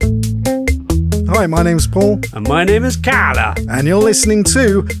Hi, my name's Paul. And my name is Carla. And you're listening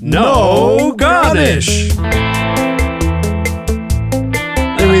to No Garnish.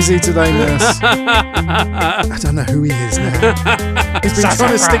 Who is he today, nurse? I don't know who he is now. He's been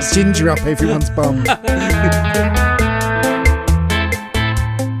trying to stick ginger up everyone's bum.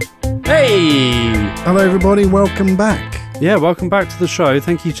 Hey! Hello, everybody. Welcome back. Yeah, welcome back to the show.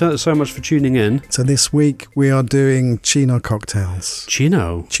 Thank you so much for tuning in. So this week we are doing Cino cocktails.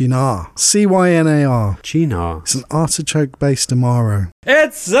 Chino. Cinar. C-Y-N-A-R. Cinar. It's an artichoke-based Amaro.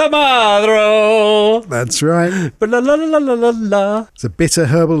 It's Amaro! That's right. La la la la la la. It's a bitter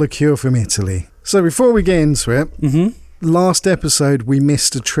herbal liqueur from Italy. So before we get into it, last episode we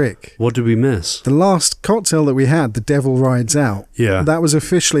missed a trick. What did we miss? The last cocktail that we had, the Devil Rides Out. Yeah. That was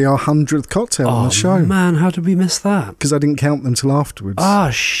officially our 100th cocktail on the show. Oh man, how did we miss that? Because I didn't count them till afterwards.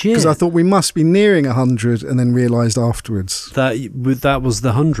 Ah, shit. Because I thought we must be nearing 100 and then realised afterwards. That was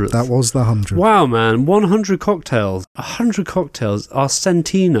the 100th. That was the 100th. Wow, man. 100 cocktails. 100 cocktails are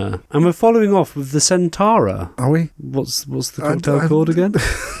Centina. And we're following off with the Centara. Are we? What's the cocktail called again?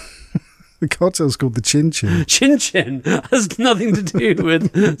 The cocktail's called the Cin Cin. Cin Cin has nothing to do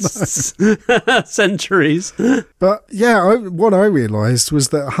with centuries. But yeah, what I realised was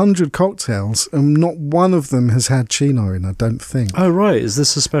that 100 cocktails and not one of them has had Chino in, I don't think. Oh, right. Is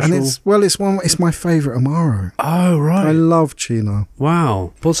this a special? And it's my favourite Amaro. Oh, right. I love Chino.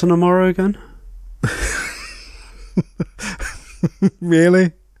 Wow. What's an Amaro again?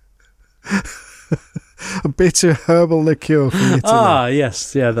 Really? A bitter herbal liqueur from Italy. Ah,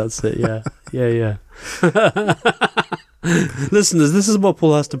 yes. Yeah, that's it. Yeah. Yeah. Listeners, this is what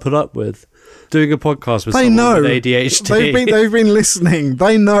Paul has to put up with. Doing a podcast with someone with ADHD. They've been listening.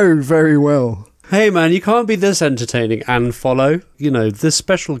 They know very well. Hey man, you can't be this entertaining and follow. You know, this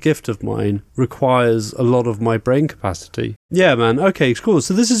special gift of mine requires a lot of my brain capacity. Yeah man, okay, cool.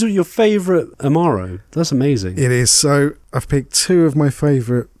 So this is your favourite Amaro. That's amazing. It is. So I've picked two of my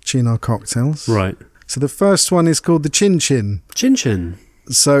favourite Chino cocktails. Right. So the first one is called the Cin Cin. Cin Cin.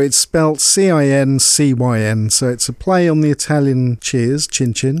 So it's spelt C-I-N-C-Y-N. So it's a play on the Italian cheers,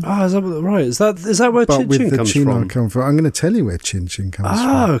 Cin Cin. Ah, is that right? Is that where Cin Cin comes from? I'm going to tell you where Cin Cin comes from.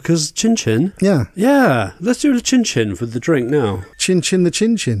 Oh, because Cin Cin? Yeah. Yeah. Let's do a Cin Cin for the drink now. Cin Cin the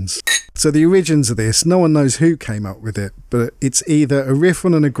Cin Cins. So the origins of this, no one knows who came up with it, but it's either a riff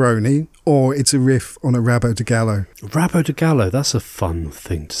on a Negroni or it's a riff on a Rabo de Gallo. Rabo de Gallo, that's a fun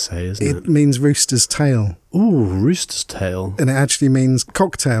thing to say, isn't it? It means rooster's tail. Ooh, rooster's tail. And it actually means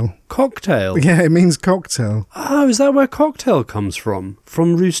cocktail. Cocktail? Yeah, it means cocktail. Oh, is that where cocktail comes from?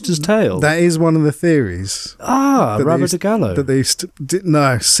 From rooster's tail? That is one of the theories. Ah, Rabo de Gallo. That they used to,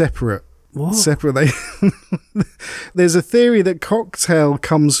 no, separate. What? Separate. There's a theory that cocktail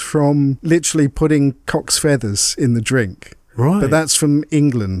comes from literally putting cock's feathers in the drink. Right. But that's from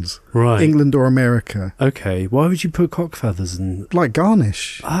England. Right. England or America. Okay. Why would you put cock feathers in? Like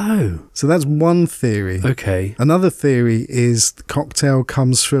garnish. Oh. So that's one theory. Okay. Another theory is the cocktail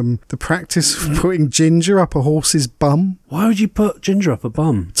comes from the practice of putting ginger up a horse's bum. Why would you put ginger up a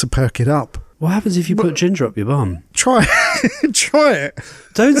bum? To perk it up. What happens if you put ginger up your bum? Try it. Try it.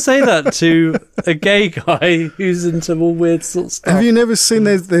 Don't say that to a gay guy who's into all weird sort of stuff. Have you never seen?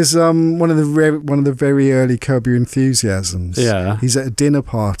 There's one of the very early Curb Your Enthusiasms. Yeah. He's at a dinner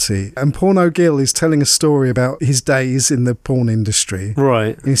party, and Porno Gill is telling a story about his days in the porn industry.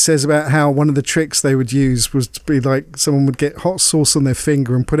 Right. And he says about how one of the tricks they would use was to be like someone would get hot sauce on their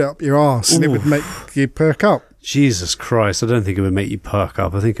finger and put it up your arse, and it would make you perk up. Jesus Christ, I don't think it would make you perk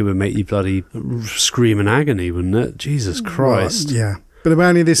up. I think it would make you bloody scream in agony, wouldn't it? Jesus Christ. Well, yeah. But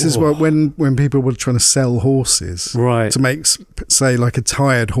apparently this is what when people were trying to sell horses, right, to make, say, like a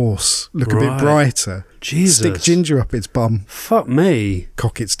tired horse look a bit brighter. Jesus. Stick ginger up its bum. Fuck me.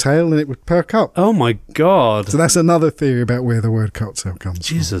 Cock its tail and it would perk up. Oh my God. So that's another theory about where the word cocktail comes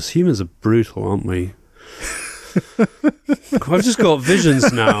from. Jesus, humans are brutal, aren't we? I've just got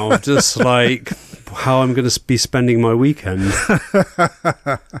visions now, just like how I'm going to be spending my weekend.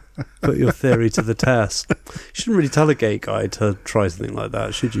 Put your theory to the test. You shouldn't really tell a gay guy to try something like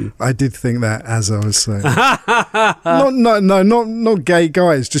that, should you? I did think that as I was saying. not gay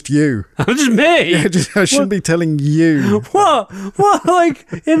guys, just you. Just me? Yeah, I shouldn't be telling you. What? Like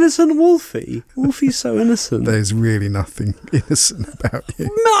innocent Wolfie? Wolfie's so innocent. There's really nothing innocent about you.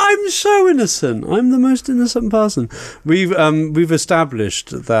 No, I'm so innocent. I'm the most innocent person. We've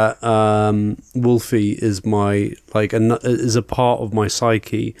established that Wolfie is my is a part of my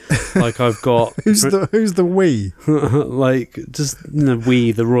psyche. Like I've got who's the we? Like just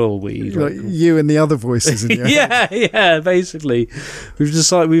the royal we. Like you and the other voices in your head. Yeah. Basically,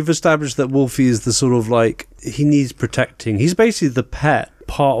 we've established that Wolfie is the sort of like he needs protecting. He's basically the pet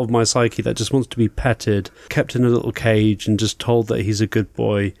part of my psyche that just wants to be petted, kept in a little cage and just told that he's a good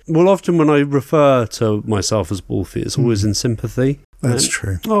boy. Well, often when I refer to myself as Wolfie, it's always in sympathy. That's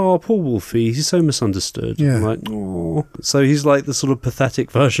true. Oh, poor Wolfie, he's so misunderstood. Yeah. I'm like, oh. So he's like the sort of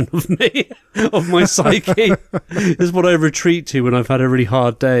pathetic version of me, of my psyche. Is what I retreat to when I've had a really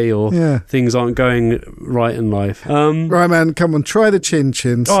hard day or things aren't going right in life. Right, man, come on, try the Cin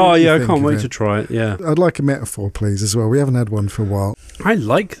Cin. Oh, yeah, I can't wait to try it, yeah. I'd like a metaphor, please, as well. We haven't had one for a while. I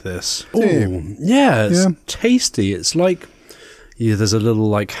like this. Oh, yeah, it's tasty. It's like... Yeah, there's a little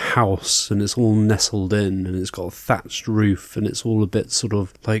like house and it's all nestled in and it's got a thatched roof and it's all a bit sort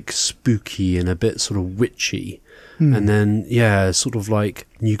of like spooky and a bit sort of witchy. And then, sort of like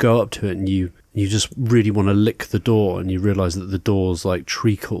you go up to it and you just really want to lick the door and you realise that the door's like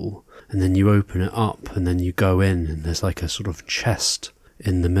treacle and then you open it up and then you go in and there's like a sort of chest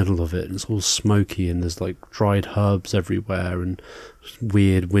in the middle of it and it's all smoky and there's like dried herbs everywhere and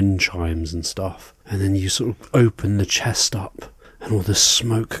weird wind chimes and stuff. And then you sort of open the chest up and all this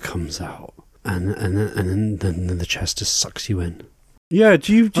smoke comes out, and then the chest just sucks you in. Yeah,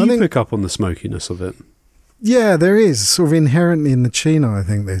 do you pick up on the smokiness of it? Yeah, there is. Sort of inherently in the Chino, I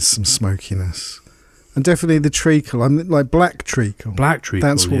think there's some smokiness. And definitely the treacle. I'm like black treacle. Black treacle,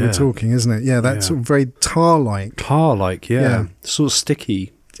 that's what we're talking, isn't it? Yeah, that's sort of very tar-like. Tar-like, yeah. Sort of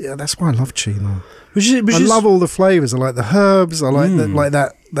sticky. Yeah, that's why I love Chino. I love all the flavours. I like the herbs. I like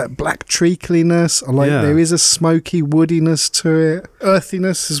that black treacliness. I like there is a smoky woodiness to it,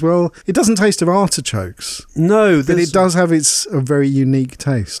 earthiness as well. It doesn't taste of artichokes. No, but it does have a very unique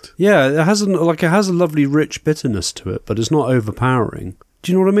taste. Yeah, it has a lovely rich bitterness to it, but it's not overpowering.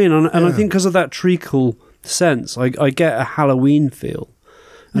 Do you know what I mean? And I think because of that treacle sense, I get a Halloween feel.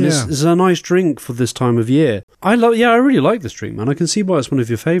 And it's a nice drink for this time of year. I really like this drink, man. I can see why it's one of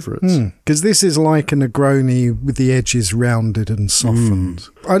your favourites. Because this is like a Negroni with the edges rounded and softened.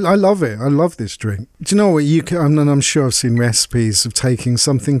 I love it. I love this drink. Do you know what? I'm sure I've seen recipes of taking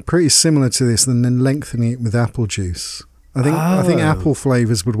something pretty similar to this and then lengthening it with apple juice. I think apple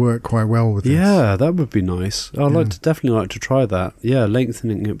flavours would work quite well with this. Yeah, that would be nice. I'd definitely like to try that. Yeah,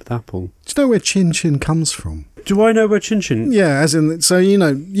 lengthening it with apple. Do you know where Cin Cin comes from? Do I know where Cin Cin? Yeah, as in, so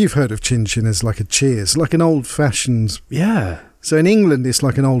you've heard of Cin Cin as like a cheers, like an old-fashioned... Yeah. So in England, it's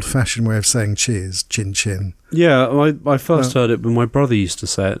like an old-fashioned way of saying cheers, Cin Cin. Yeah, I first heard it when my brother used to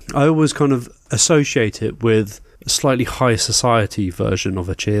say it. I always kind of associate it with a slightly high society version of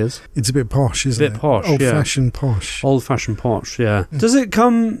a cheers. It's a bit posh, isn't it? A bit posh, Old-fashioned posh. Old-fashioned posh, yeah. Does it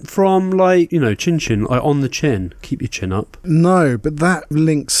come from, like, Cin Cin, like on the chin? Keep your chin up. No, but that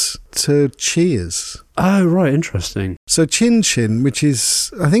links to cheers. Oh, right, interesting. So Cin Cin, which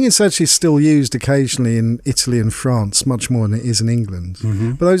is, I think it's actually still used occasionally in Italy and France, much more than it is in England.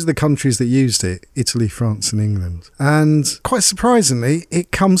 Mm-hmm. But those are the countries that used it, Italy, France and England. And quite surprisingly,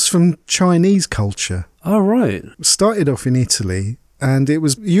 it comes from Chinese culture. Oh, right. Started off in Italy, and it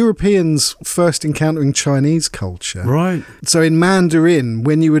was Europeans first encountering Chinese culture. Right. So in Mandarin,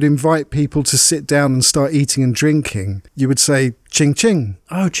 when you would invite people to sit down and start eating and drinking, you would say, Cin Cin.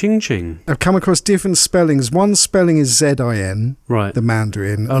 Oh, Cin Cin. I've come across different spellings. One spelling is Z-I-N, right, the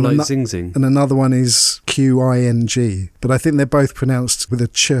Mandarin. Oh, like Zing Zing. And another one is Q-I-N-G. But I think they're both pronounced with a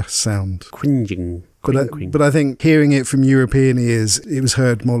ch sound. Quinjing. But I think hearing it from European ears, it was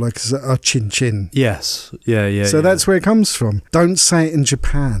heard more like a Cin Cin. Yes. Yeah. So that's where it comes from. Don't say it in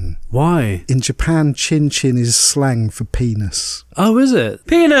Japan. Why? In Japan, Cin Cin is slang for penis. Oh, is it?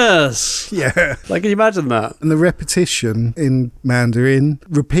 Penis! Yeah. Like, can you imagine that? And the repetition in Mandarin,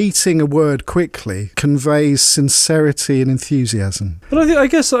 repeating a word quickly, conveys sincerity and enthusiasm. But I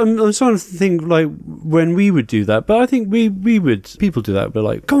guess I'm trying to think, like, when we would do that, but I think we would, people do that, but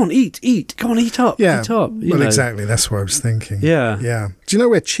like, go on, eat, go on, eat up. Yeah. Eat up, well, exactly. That's what I was thinking. Yeah. Do you know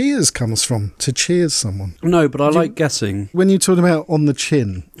where cheers comes from? To cheers someone? No, but I like guessing. When you're talking about on the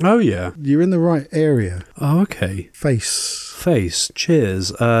chin. Oh, yeah. You're in the right area. Oh, okay. Face.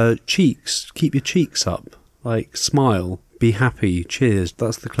 Cheers. Cheeks. Keep your cheeks up. Like, smile. Be happy. Cheers.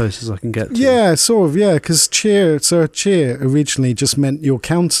 That's the closest I can get to. Yeah, sort of, yeah, because cheer originally just meant your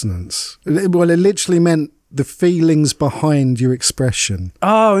countenance. Well, it literally meant the feelings behind your expression.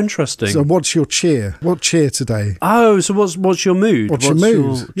 Oh, interesting. So what's your cheer? What cheer today? Oh, so what's your mood? What's your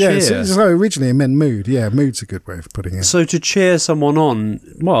mood? Yeah, so originally it meant mood. Yeah, mood's a good way of putting it. So to cheer someone on,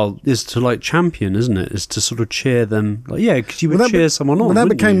 well, is to like champion, isn't it? Is to sort of cheer them. Like, yeah, because you would cheer someone on, Well, that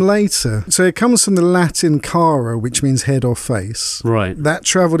became you? later. So it comes from the Latin cara, which means head or face. Right. That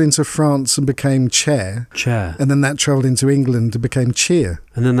travelled into France and became chair. And then that travelled into England and became cheer.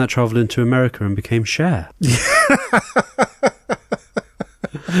 And then that travelled into America and became share.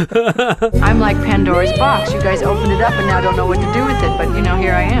 I'm like Pandora's box. You guys opened it up and now don't know what to do with it. But,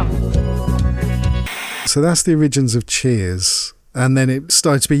 here I am. So that's the origins of cheers. And then it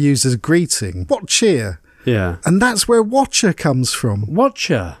started to be used as a greeting. What cheer? Yeah. And that's where watcher comes from.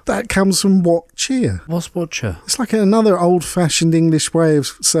 Watcher? That comes from what cheer? What's watcher? It's like another old-fashioned English way of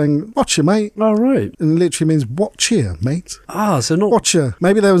saying, watcher, mate. Oh, right. And it literally means, what cheer, mate? Ah, so not... Watcher.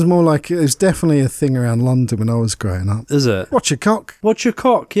 Maybe there was more like, it was definitely a thing around London when I was growing up. Is it? Watch your cock. Watch your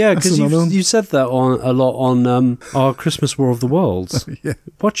cock, yeah, because you said that a lot on our Christmas War of the Worlds. Yeah.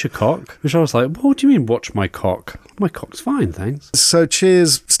 Watch your cock. Which I was like, what do you mean, watch my cock? My cock's fine, thanks. So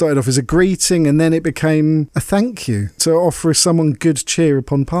cheers started off as a greeting and then it became a thank you to offer someone good cheer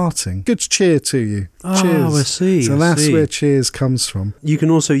upon parting. Good cheer to you. Cheers. Oh, I see. So that's where cheers comes from. You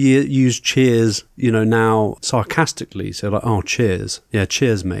can also use cheers, now sarcastically. So like, oh, cheers. Yeah,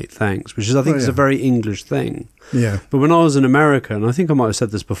 cheers, mate. Thanks. Which I think is a very English thing. Yeah. But when I was in America, and I think I might have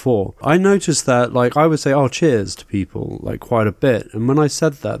said this before, I noticed that like I would say, oh, cheers to people like quite a bit. And when I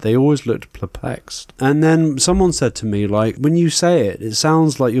said that, they always looked perplexed. And then someone said to me, like, when you say it, it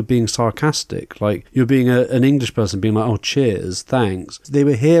sounds like you're being sarcastic. Like you're being an English person being like, oh, cheers, thanks. They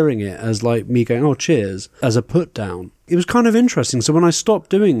were hearing it as like me going, oh, cheers, as a put down. It was kind of interesting. So when I stopped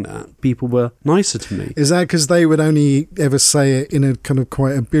doing that, people were nicer to me. Is that because they would only ever say it in a kind of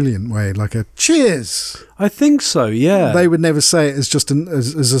quite a brilliant way, like a cheers? I think so, yeah. They would never say it as just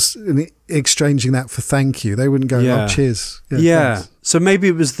an exchanging that for thank you. They wouldn't go, oh, cheers. Yeah. So maybe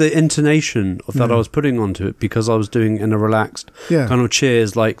it was the intonation that I was putting onto it because I was doing in a relaxed kind of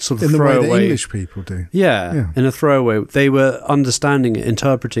cheers, like sort of in the throwaway. way that English people do. Yeah, in a throwaway. They were understanding it,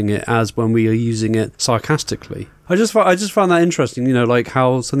 interpreting it as when we are using it sarcastically. I just found that interesting, like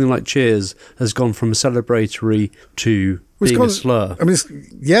how something like cheers has gone from celebratory to being a slur. I mean,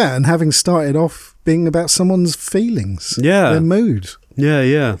 and having started off being about someone's feelings, their mood.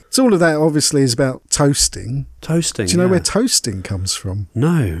 Yeah. So all of that obviously is about toasting. Toasting. Do you know where toasting comes from?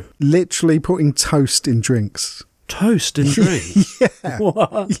 No. Literally putting toast in drinks. Toast in drinks? Yeah.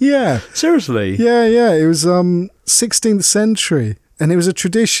 What? Yeah. Seriously? Yeah. It was 16th century. And it was a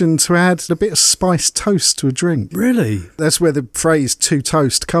tradition to add a bit of spiced toast to a drink. Really? That's where the phrase to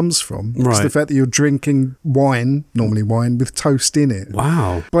toast comes from. Right. It's the fact that you're drinking wine, normally wine, with toast in it.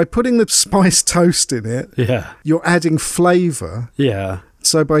 Wow. By putting the spiced toast in it, you're adding flavour. Yeah.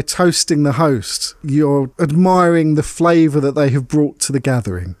 So by toasting the host, you're admiring the flavour that they have brought to the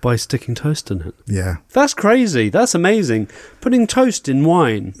gathering. By sticking toast in it? Yeah. That's crazy. That's amazing. Putting toast in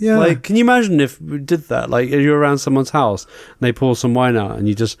wine. Yeah. Like, can you imagine if we did that? Like, you're around someone's house and they pour some wine out and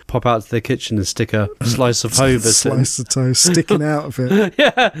you just pop out to their kitchen and stick a slice of Hovis Slice of toast sticking out of it.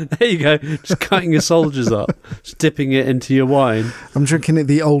 Yeah, there you go. Just cutting your soldiers up. Just dipping it into your wine. I'm drinking it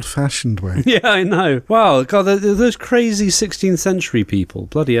the old-fashioned way. Yeah, I know. Wow. God, those crazy 16th century people.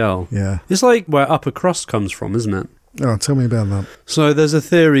 Bloody hell. Yeah. It's like where upper crust comes from, isn't it? Oh, tell me about that. So there's a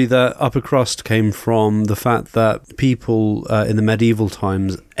theory that upper crust came from the fact that people in the medieval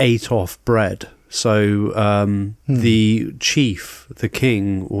times ate off bread. So the chief, the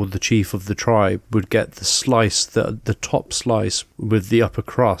king, or the chief of the tribe would get the slice, the top slice with the upper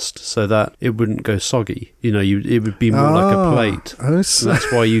crust, so that it wouldn't go soggy. It would be more like a plate. So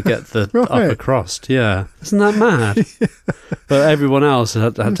that's why you get the upper crust. Yeah, isn't that mad? But everyone else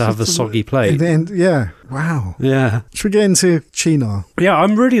had to have a soggy plate. Yeah. Wow. Yeah. Should we get into Cina? Yeah,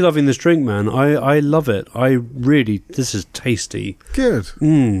 I'm really loving this drink, man. I love it. This is tasty. Good.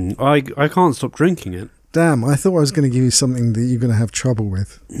 I can't stop drinking it. Damn, I thought I was going to give you something that you're going to have trouble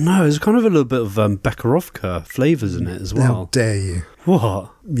with. No, there's kind of a little bit of Bekarovka flavours in it as well. How dare you?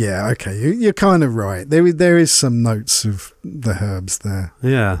 What? Yeah, okay, you're kind of right. There is some notes of the herbs there.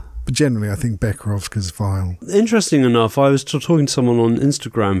 Yeah. But generally, I think Bekarovka's vile. Interesting enough, I was talking to someone on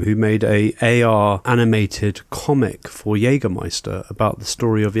Instagram who made a AR animated comic for Jägermeister about the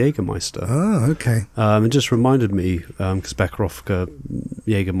story of Jägermeister. Oh, okay. It just reminded me, because Bekarovka,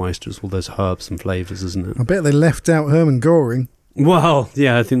 Jägermeister is all those herbs and flavours, isn't it? I bet they left out Hermann Göring. Well,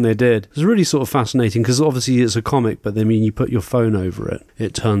 yeah, I think they did. It's really sort of fascinating because obviously it's a comic, but then when you put your phone over it,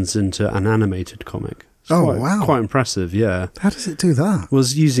 it turns into an animated comic. Wow. Quite impressive, yeah. How does it do that? It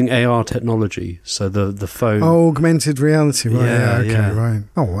was using AR technology, so the phone... Oh, augmented reality, right. Yeah, okay, yeah. Right.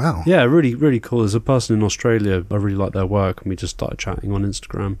 Oh, wow. Yeah, really, really cool. There's a person in Australia, I really like their work, and we just started chatting on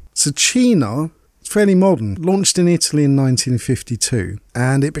Instagram. So Cina, fairly modern, launched in Italy in 1952,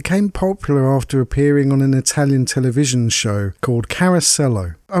 and it became popular after appearing on an Italian television show called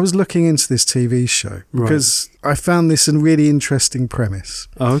Carosello. I was looking into this TV show because I found this a really interesting premise.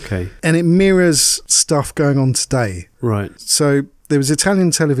 Oh, okay. And it mirrors stuff going on today. Right. So there was an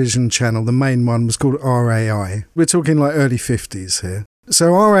Italian television channel, the main one was called RAI. We're talking like early 50s here.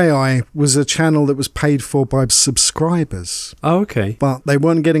 So RAI was a channel that was paid for by subscribers. Oh, okay. But they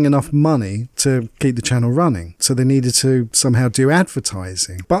weren't getting enough money to keep the channel running. So they needed to somehow do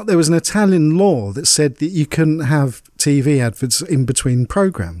advertising. But there was an Italian law that said that you couldn't have TV adverts in between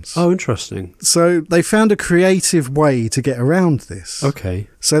programs. Oh, interesting. So they found a creative way to get around this. Okay.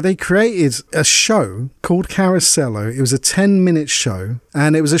 So they created a show called Carosello. It was a 10-minute show,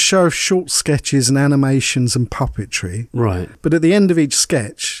 and it was a show of short sketches and animations and puppetry. Right. But at the end of each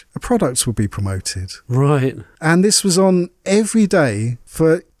sketch, a product would be promoted. Right. And this was on every day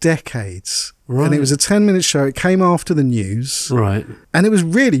for decades. Right. And it was a 10-minute show. It came after the news. Right. And it was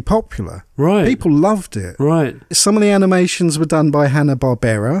really popular. Right. People loved it. Right. Some of the animations were done by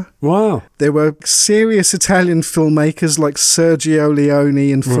Hanna-Barbera. Wow. There were serious Italian filmmakers like Sergio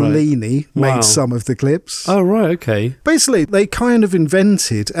Leone and Fellini made some of the clips. Oh, right, okay. Basically, they kind of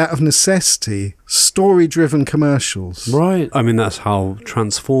invented, out of necessity, story-driven commercials. Right. I mean, that's how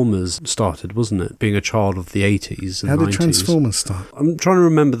Transformers started, wasn't it? Being a child of the 80s and 90s. How did Transformers start? I'm trying to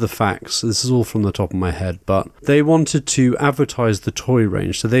remember the facts. This is all from the top of my head, but they wanted to advertise the toy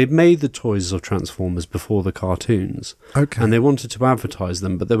range. So they made the toys of Transformers before the cartoons. Okay. And they wanted to advertise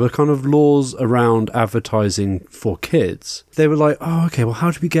them, but there were kind of laws around advertising for kids. They were like, oh, okay, well, how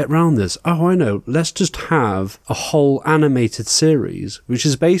do we get around this? Oh, I know. Let's just have a whole animated series, which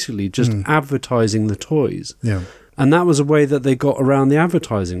is basically just advertising the toys. Yeah. And that was a way that they got around the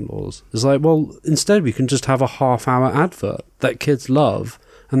advertising laws. It's like, well, instead we can just have a half-hour advert that kids love,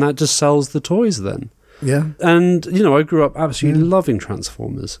 and that just sells the toys then. Yeah. And, you know, I grew up absolutely loving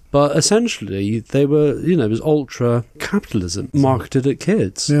Transformers. But essentially, they were, you know, it was ultra capitalism marketed at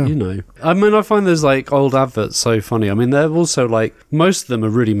kids, you know. I mean, I find those, like, old adverts so funny. I mean, they're also, like, most of them are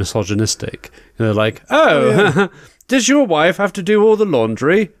really misogynistic. They're like, does your wife have to do all the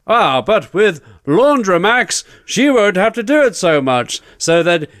laundry? Ah, but with Laundromax, she won't have to do it so much, so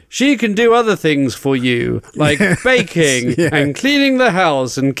that she can do other things for you, like baking and cleaning the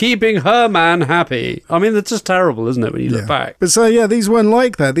house and keeping her man happy. I mean, that's just terrible, isn't it, when you look back? But so, these weren't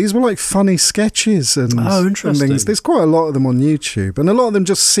like that. These were like funny sketches and, interesting. and things. There's quite a lot of them on YouTube, and a lot of them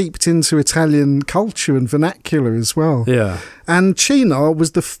just seeped into Italian culture and vernacular as well. Yeah. And Cina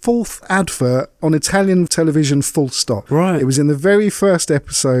was the 4th advert on Italian television, full stop. Right. It was in the very first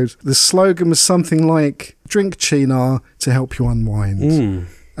episode. The slogan was something like, drink Cina to help you unwind.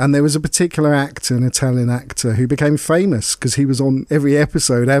 And there was a particular actor, an Italian actor, who became famous because he was on every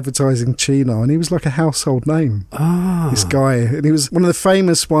episode advertising Cina, and he was like a household name. This guy. And he was one of the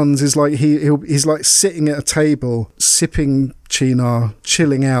famous ones. Is like he's like sitting at a table, sipping Cina,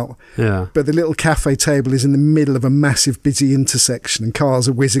 chilling out. Yeah. But the little cafe table is in the middle of a massive busy intersection, and cars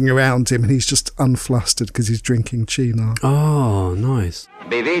are whizzing around him, and he's just unflustered because he's drinking Cina. Oh, nice.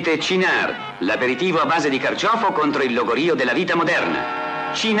 Bevete Cinar, l'aperitivo a base di carciofo contro il logorio della vita moderna.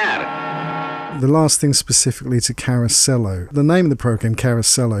 Cinar. The last thing specifically to Carosello. The name of the program,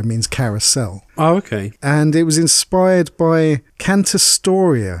 Carosello, means carousel. Oh, okay. And it was inspired by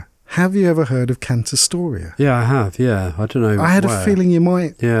Cantastoria. Have you ever heard of Cantastoria? Yeah, I have, yeah. I don't know. I had a feeling you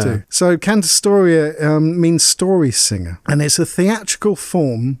might do. So Cantastoria means story singer. And it's a theatrical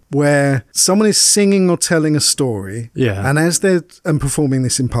form where someone is singing or telling a story. Yeah. And performing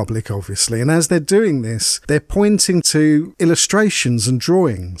this in public, obviously. And as they're doing this, they're pointing to illustrations and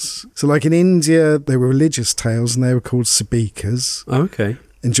drawings. So like in India, they were religious tales and they were called sabikas. Oh, okay.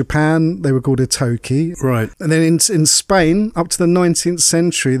 In Japan, they were called itoki. Right. And then in Spain, up to the 19th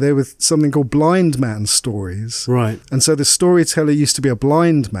century, there were something called blind man stories. Right. And so the storyteller used to be a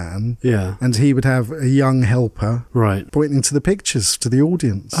blind man. Yeah. And he would have a young helper. Right. Pointing to the pictures to the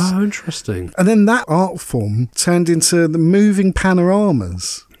audience. Oh, interesting. And then that art form turned into the moving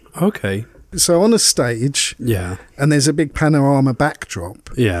panoramas. Okay. So on a stage. Yeah. And there's a big panorama backdrop.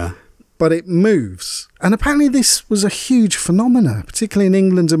 Yeah. But it moves. And apparently this was a huge phenomenon, particularly in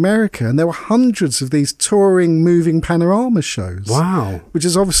England, America. And there were hundreds of these touring, moving panorama shows. Wow. Which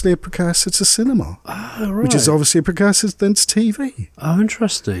is obviously a precursor to cinema. Oh, right. Which is obviously a precursor then to TV. Oh,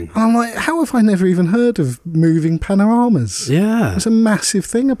 interesting. And I'm like, how have I never even heard of moving panoramas? Yeah. It was a massive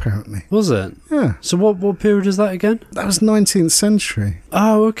thing, apparently. Was it? Yeah. So what period is that again? That was 19th century.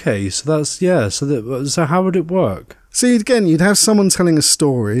 Oh, okay. So that's, yeah. So how would it work? So you'd have someone telling a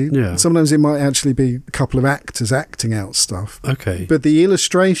story. Yeah. Sometimes it might actually be a couple of actors acting out stuff. Okay. But the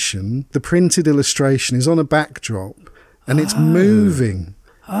illustration, the printed illustration, is on a backdrop and it's moving.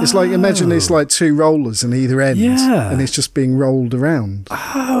 It's like, imagine it's like 2 rollers on either end. Yeah. And it's just being rolled around.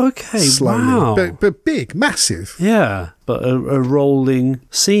 Oh, okay. Slowly. Wow. But big, massive. Yeah. but a rolling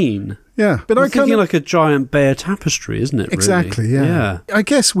scene. Yeah, but I'm I kind thinking of like a giant Beyer tapestry, isn't it? Really? exactly. Yeah. I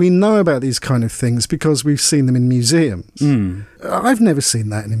guess we know about these kind of things because we've seen them in museums. I've never seen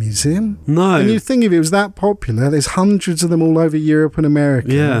that in a museum. No. And you think if it was that popular, there's hundreds of them all over Europe and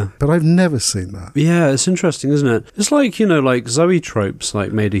America. Yeah. But I've never seen that. Yeah, it's interesting, isn't it? It's like, you know, like zoetropes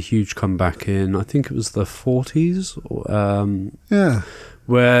like made a huge comeback in, I think it was the 40s, Yeah.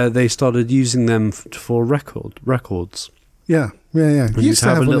 where they started using them for records. Yeah. You used to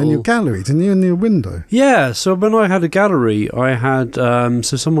have one in your gallery, didn't you, in your window? Yeah, so when I had a gallery, I had, so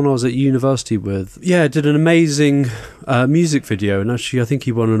someone I was at university with, did an amazing music video, and actually I think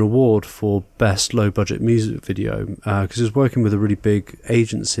he won an award for best low-budget music video, because he was working with a really big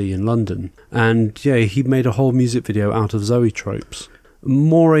agency in London, and he made a whole music video out of zoetropes.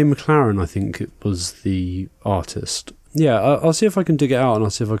 Moray McLaren, I think it was the artist. Yeah, I'll see if I can dig it out, and I'll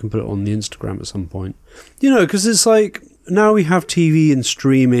see if I can put it on the Instagram at some point. You know, because it's like, now we have TV and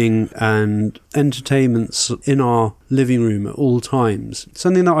streaming and entertainments in our living room at all times.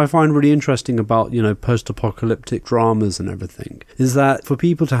 Something that I find really interesting about, you know, post-apocalyptic dramas and everything is that for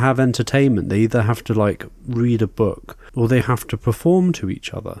people to have entertainment, they either have to like read a book or they have to perform to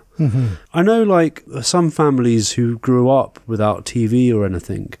each other. I know like some families who grew up without TV or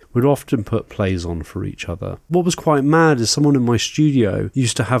anything would often put plays on for each other. What was quite mad is someone in my studio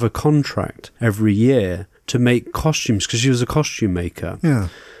used to have a contract every year to make costumes because she was a costume maker. Yeah.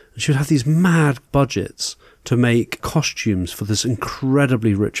 She would have these mad budgets to make costumes for this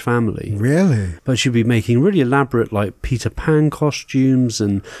incredibly rich family. Really? But she'd be making really elaborate like Peter Pan costumes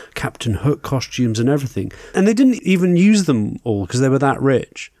and Captain Hook costumes and everything. And they didn't even use them all because they were that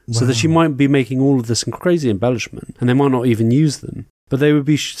rich. Wow. So that she might be making all of this crazy embellishment and they might not even use them. But they would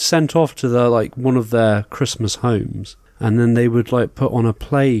be sent off to one of their Christmas homes and then they would like put on a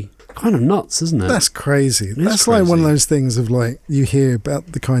play. Kind of nuts, isn't it? That's crazy. That's crazy. Like one of those things of like you hear about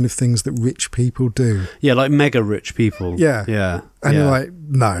the kind of things that rich people do. Yeah, like mega rich people. Yeah. And you're like,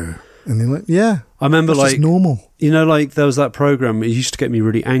 no. And you're like, yeah. I remember that's like just normal. You know, like there was that program, it used to get me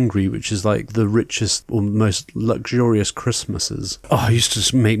really angry, which is like the richest or most luxurious Christmases. Oh, it used to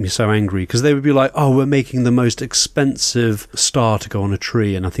just make me so angry because they would be like, oh, we're making the most expensive star to go on a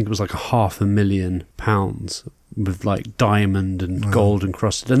tree. And I think it was like £500,000 with like diamond and gold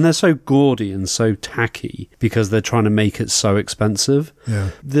encrusted, and they're so gaudy and so tacky because they're trying to make it so expensive.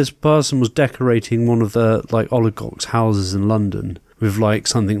 This person was decorating one of the like oligarchs' houses in London with like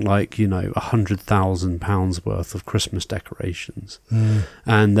something like, you know, £100,000 worth of Christmas decorations.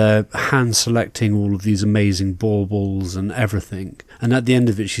 And they're hand selecting all of these amazing baubles and everything. And at the end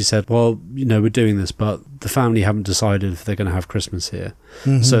of it, she said, well, you know, we're doing this, but the family haven't decided if they're going to have Christmas here.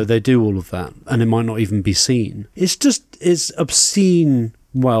 So they do all of that, and it might not even be seen. It's obscene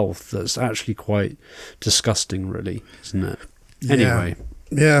wealth that's actually quite disgusting, really, isn't it? Anyway.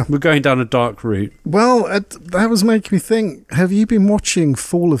 Yeah. We're going down a dark route. Well, that was making me think, have you been watching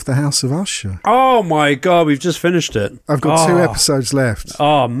Fall of the House of Usher? Oh my God, we've just finished it. I've got 2 episodes left.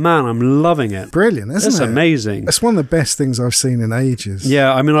 Oh man, I'm loving it. Brilliant, isn't it? It's amazing. It's one of the best things I've seen in ages.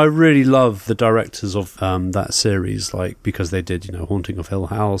 Yeah, I mean, I really love the directors of that series, like, because they did, you know, Haunting of Hill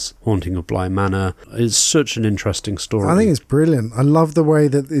House, Haunting of Bly Manor. It's such an interesting story. I think it's brilliant. I love the way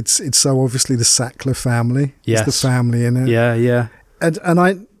that it's so obviously the Sackler family. Yes. It's the family in it. Yeah.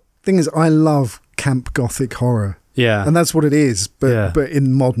 And thing is, I love camp gothic horror. Yeah. And that's what it is, but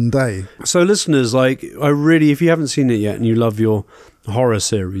in modern day. So listeners, like, I really, if you haven't seen it yet and you love your horror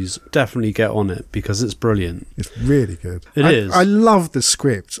series, definitely get on it because it's brilliant. It's really good. It is. I love the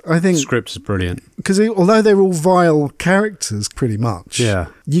script. I think the script is brilliant. Because although they're all vile characters, pretty much,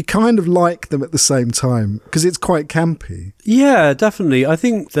 you kind of like them at the same time because it's quite campy. Yeah, definitely. I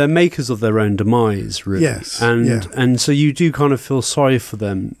think they're makers of their own demise, really. Yes. And so you do kind of feel sorry for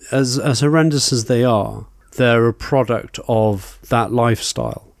them. As horrendous as they are, they're a product of that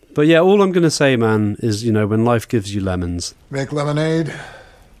lifestyle. But yeah, all I'm going to say, man, is, you know, when life gives you lemons. Make lemonade?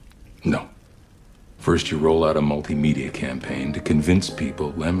 No. First, you roll out a multimedia campaign to convince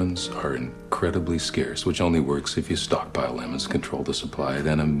people lemons are incredibly scarce, which only works if you stockpile lemons, control the supply,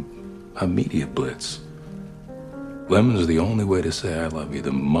 then a media blitz. Lemons are the only way to say I love you,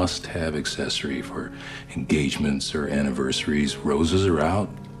 the must-have accessory for engagements or anniversaries. Roses are out.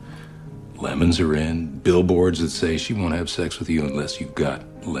 Lemons are in. Billboards that say she won't have sex with you unless you've got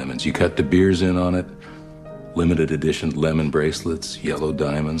lemons. You cut De Beers in on it. Limited edition lemon bracelets, yellow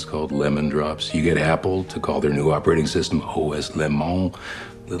diamonds called lemon drops. You get Apple to call their new operating system OS Lemon.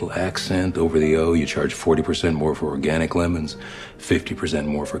 Little accent over the O. You charge 40% more for organic lemons, 50%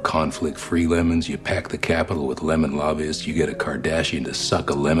 more for conflict-free lemons. You pack the capital with lemon lobbyists. You get a Kardashian to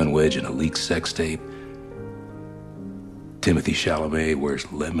suck a lemon wedge in a leaked sex tape. Timothy Chalamet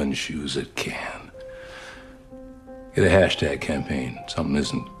wears lemon shoes at Cannes. Get a hashtag campaign. Something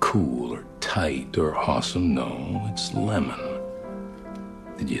isn't cool or tight or awesome. No, it's lemon.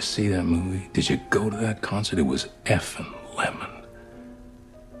 Did you see that movie? Did you go to that concert? It was effing lemon.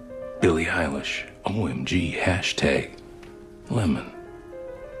 Billie Eilish, OMG, hashtag lemon.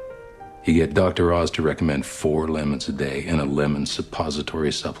 You get Dr. Oz to recommend 4 lemons a day and a lemon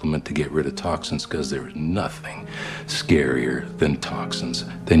suppository supplement to get rid of toxins, because there's nothing scarier than toxins.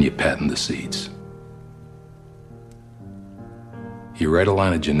 Then you patent the seeds. You write a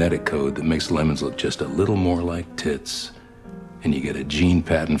line of genetic code that makes lemons look just a little more like tits, and you get a gene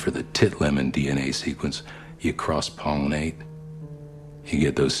patent for the tit lemon DNA sequence. You cross-pollinate, you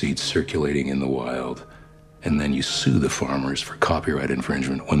get those seeds circulating in the wild, and then you sue the farmers for copyright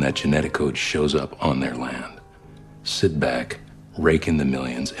infringement when that genetic code shows up on their land. Sit back, rake in the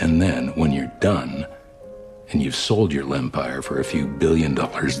millions, and then, when you're done, and you've sold your lempire for a few $1 billion,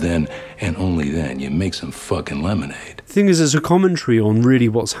 then, and only then, you make some fucking lemonade. The thing is, it's a commentary on really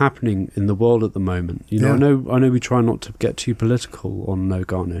what's happening in the world at the moment. You know, Yeah. I know we try not to get too political on No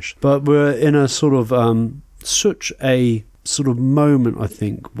Garnish, but we're in a sort of such a sort of moment, I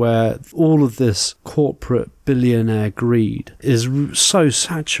think, where all of this corporate billionaire greed is so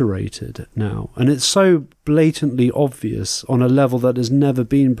saturated now, and it's so blatantly obvious on a level that has never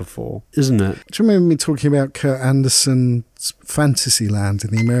been before, isn't it? Do you remember me talking about Kurt Anderson's Fantasyland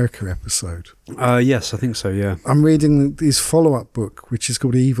in the America episode? Yes, I think so, yeah. I'm reading his follow-up book, which is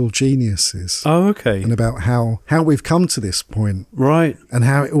called Evil Geniuses. Oh, okay. And about how we've come to this point. Right. And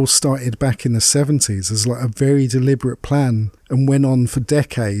how it all started back in the 70s as like a very deliberate plan and went on for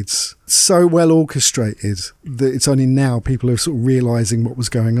decades. So well orchestrated that it's only now people are sort of realising what was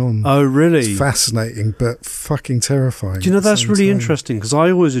going on. Oh, really? It's fascinating, but fucking terrifying. Do you know, at the that's same really time. interesting, because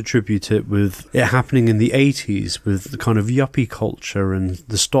I always attribute it with it happening in the 80s with the kind of yuppie culture and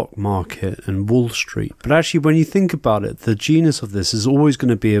the stock market and Wall Street. But actually, when you think about it, the genius of this is always going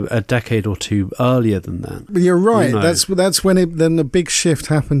to be a decade or two earlier than that. But you're right. You know. That's when then the big shift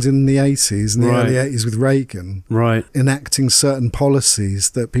happens in the 80s, in the Right. early 80s with Reagan. Right. Enacting certain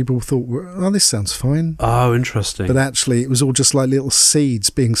policies that people thought were, oh, this sounds fine. Oh, interesting. But actually, it was all just like little seeds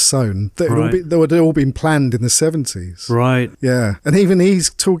being sown that Right. had all been planned in the 70s. Right. Yeah. And even he's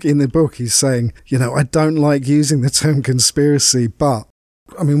talking in the book, he's saying, you know, I don't like using the term conspiracy, but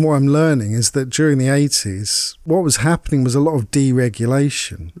I mean, what I'm learning is that during the 80s, what was happening was a lot of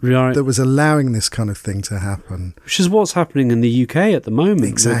deregulation Right. that was allowing this kind of thing to happen. Which is what's happening in the UK at the moment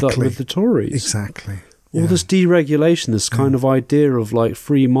Exactly. with the Tories. Exactly. All Yeah. this deregulation, this kind of idea of like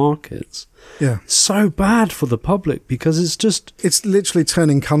free markets. Yeah. So bad for the public, because it's just... It's literally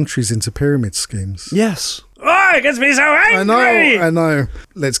turning countries into pyramid schemes. Yes. Oh, it gets me so angry! I know.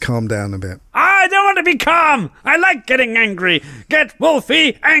 Let's calm down a bit. I don't want to be calm. I like getting angry. Get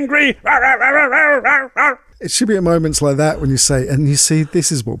wolfy, angry. It should be at moments like that when you say, and you see,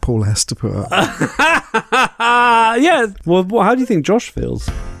 this is what Paul has to put up. Yeah. Well, how do you think Josh feels?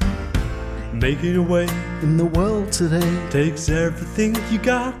 Making your way In the world today, takes everything you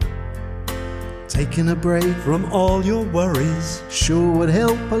got taking a break from all your worries. sure would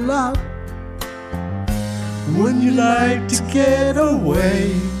help a lot. Wouldn't you like to get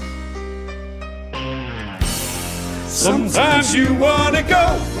away? Sometimes you want to go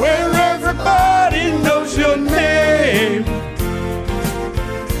where everybody knows your name,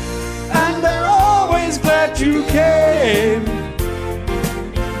 and they're always glad you came.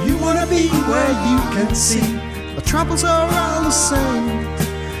 You want to be where you can see The troubles are all the same.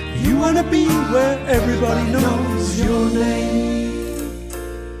 You want to be where everybody knows your name.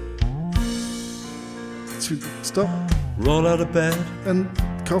 Should we stop? Roll out of bed, And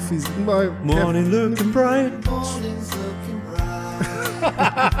coffee's my morning looking bright.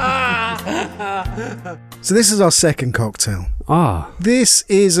 So this is our second cocktail. Ah, This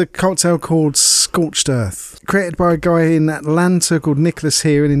is a cocktail called Scorched Earth, created by a guy in Atlanta called Nicholas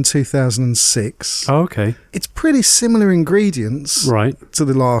Heron in 2006. oh, okay. It's pretty similar ingredients Right. to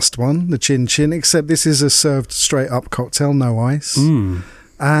the last one, the Cin Cin, except this is a served straight up cocktail, no ice.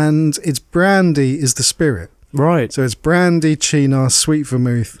 And its brandy is the spirit. Right. So it's brandy, chinar, sweet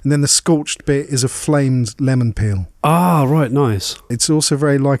vermouth, and then the scorched bit is a flamed lemon peel. Ah, right, nice. It's also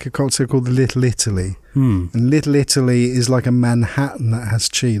very like a cocktail called the Little Italy. And Little Italy is like a Manhattan that has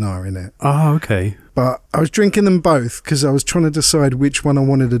chinar in it. Ah, okay. But I was drinking them both because I was trying to decide which one I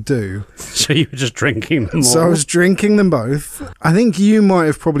wanted to do. So you were just drinking them all? So I was drinking them both. I think you might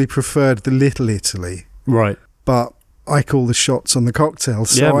have probably preferred the Little Italy, Right. but I call the shots on the cocktail.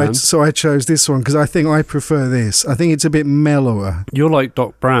 So, Yeah, man. so I chose this one because I think I prefer this. I think it's a bit mellower. You're like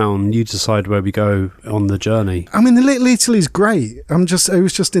Doc Brown. You decide where we go on the journey. I mean, the Little Italy's great. I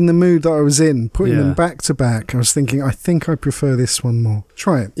was just in the mood that I was in, putting them back to back. I was thinking, I think I prefer this one more.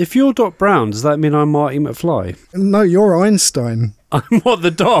 Try it. If you're Doc Brown, does that mean I'm Marty McFly? No, you're Einstein. I'm what,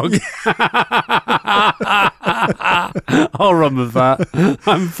 the dog? I'll run with that.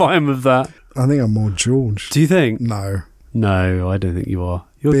 I'm fine with that. I think I'm more George. Do you think? No. No, I don't think you are.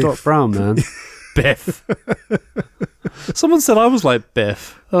 You're Biff. Doc Brown, man. Biff. Someone said I was like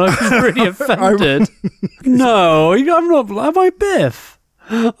Biff, and I was really offended. No, I'm not. Am I Biff?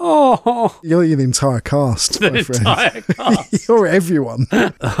 Oh, You're the entire cast, the my friend. entire cast. You're everyone.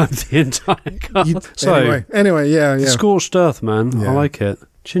 I'm the entire cast. Anyway, yeah. Scorched earth, man. Yeah. I like it.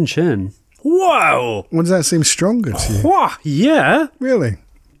 Chin Cin. Wow. Well, does that seem stronger to you? Wah, yeah. Really?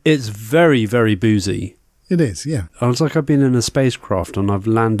 It's very, very boozy. It is, yeah. It's like I've been in a spacecraft and I've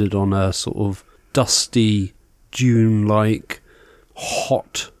landed on a sort of dusty, dune-like,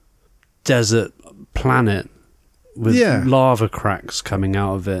 hot desert planet with lava cracks coming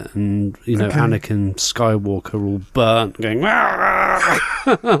out of it, and Anakin Skywalker all burnt, going,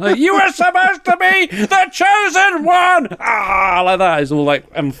 like, you were supposed to be the chosen one, like that. It's all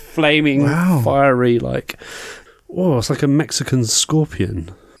like flaming, fiery, like, it's like a Mexican scorpion.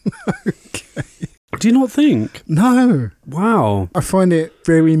 Okay. Do you not think? No. Wow. I find it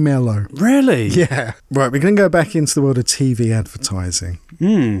very mellow. Really? Yeah. Right, we're going to go back into the world of TV advertising.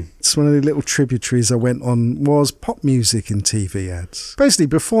 It's one of the little tributaries I went on was pop music in TV ads. Basically,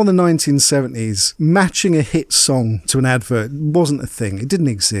 before the 1970s, matching a hit song to an advert wasn't a thing. It didn't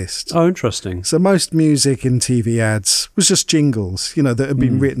exist. Oh, interesting. So most music in TV ads was just jingles, that had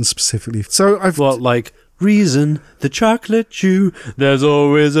been written specifically. So like reason, the chocolate chew, there's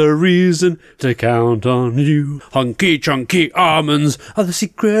always a reason to count on you. Hunky chunky almonds are the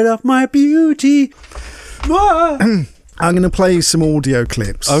secret of my beauty. I'm going to play you some audio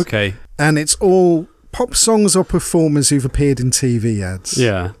clips. Okay. And it's all pop songs or performers who've appeared in TV ads.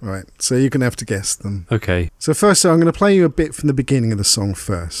 Yeah. Right, so you're going to have to guess them. Okay. So first, I'm going to play you a bit from the beginning of the song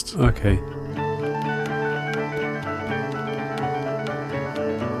first. Okay.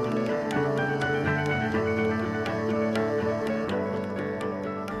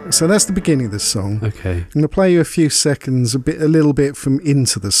 So that's the beginning of the song. Okay. I'm going to play you a few seconds, a little bit from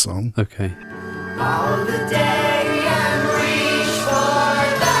into the song. Okay. All the day and reach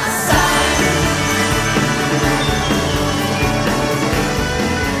for the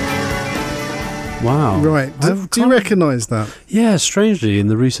sun. Wow. Right. Do you recognise that? Yeah, strangely, in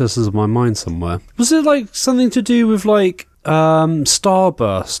the recesses of my mind somewhere. Was it like something to do with like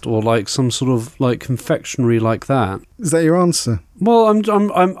Starburst or like some sort of like confectionery like that? Is that your answer? Well,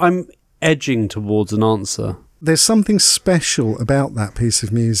 I'm edging towards an answer. There's something special about that piece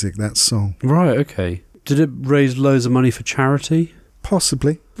of music, that song. Right, okay. Did it raise loads of money for charity?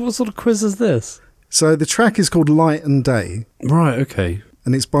 Possibly. What sort of quiz is this? So the track is called Light and Day. Right, okay.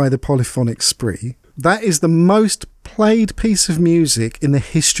 And it's by the Polyphonic Spree. That is the most played piece of music in the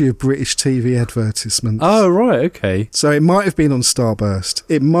history of British TV advertisements. Oh, right, okay. So it might have been on Starburst.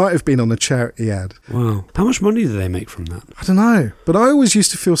 It might have been on a charity ad. Wow. How much money do they make from that? I don't know. But I always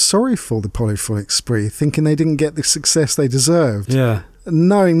used to feel sorry for the Polyphonic Spree, thinking they didn't get the success they deserved. Yeah. And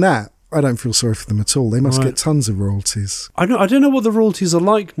knowing that, I don't feel sorry for them at all. They must get tons of royalties. I don't know what the royalties are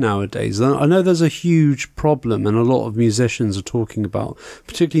like nowadays. I know there's a huge problem, and a lot of musicians are talking about,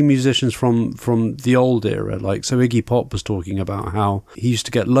 particularly musicians from the old era. Like, so Iggy Pop was talking about how he used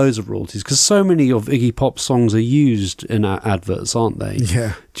to get loads of royalties because so many of Iggy Pop's songs are used in adverts, aren't they?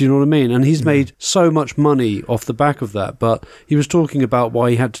 Yeah. Do you know what I mean? And he's made so much money off the back of that. But he was talking about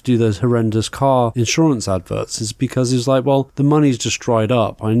why he had to do those horrendous car insurance adverts is because he's like, well, the money's just dried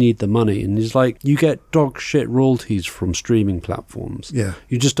up. I need the money. And he's like, you get dog shit royalties from streaming platforms. Yeah.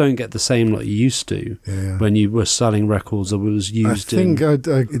 You just don't get the same like you used to when you were selling records that was used I think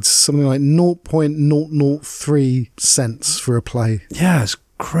it's something like 0.003 cents for a play. Yeah, it's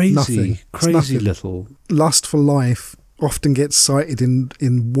crazy. Nothing. Crazy Nothing. little. Lust for Life often gets cited in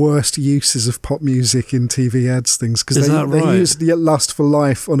worst uses of pop music in TV ads things because they used the Lust for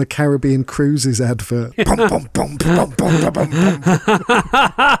Life on a Caribbean Cruises advert. Bum, bum, bum, bum, bum, bum, bum, bum.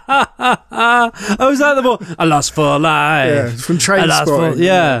 Oh, is that the one? A Lust for Life. Yeah, from Trainspotting.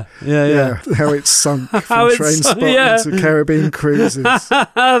 Yeah. How it's sunk from Trainspotting to Caribbean Cruises.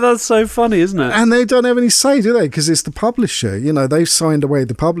 That's so funny, isn't it? And they don't have any say, do they? Because it's the publisher. They've signed away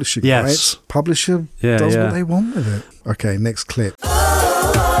the publishing rights. Publisher does what they want with it. Okay, next clip.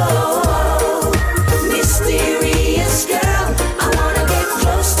 Mysterious girl, I wanna get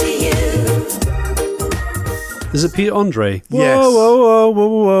close to you. Is it Peter Andre? Yes. Whoa, whoa, whoa,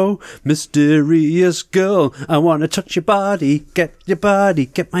 whoa, whoa. Mysterious girl. I want to touch your body. Get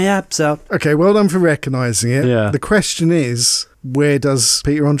my abs out. Okay, well done for recognising it. Yeah. The question is, where does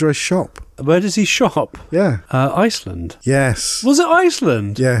Peter Andre shop? Where does he shop? Yeah. Iceland. Yes. Was it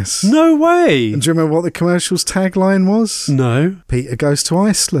Iceland? Yes. No way. And do you remember what the commercial's tagline was? No. Peter goes to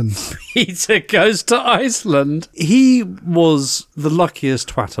Iceland. Peter goes to Iceland. He was the luckiest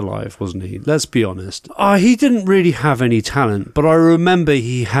twat alive, wasn't he? Let's be honest. He didn't really have any talent, but I remember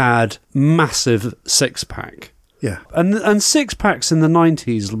he had massive six-pack. Yeah. And six-packs in the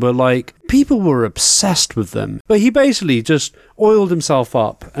 90s were like, people were obsessed with them. But he basically just oiled himself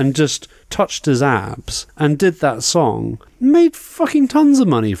up and just touched his abs and did that song, made fucking tons of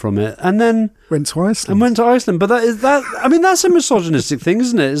money from it, and then went to Iceland. But that's a misogynistic thing,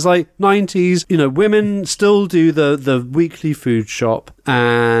 isn't it? It's like 90s, women still do the weekly food shop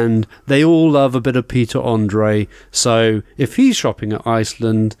and they all love a bit of Peter Andre. So if he's shopping at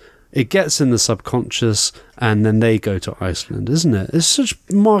Iceland, it gets in the subconscious and then they go to Iceland, isn't it? It's such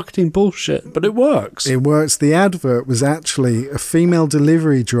marketing bullshit, but it works. It works. The advert was actually a female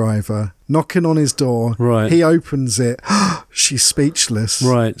delivery driver knocking on his door. Right. He opens it. She's speechless.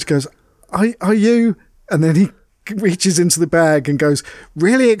 Right. She goes, are you? And then he reaches into the bag and goes,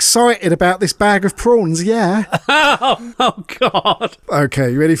 really excited about this bag of prawns, yeah? Oh, God.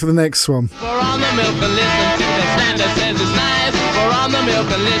 Okay, you ready for the next one? Pour on the milk and listen to the stand that says it's nice. Pour on the milk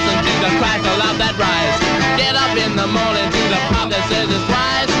and listen to the crackle of that rice. Get up in the morning to the pop that says it's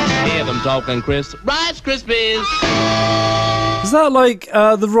rice. Hear them talking Rice Krispies. Is that like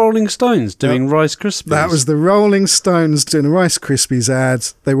the Rolling Stones doing Rice Krispies? That was the Rolling Stones doing a Rice Krispies ad.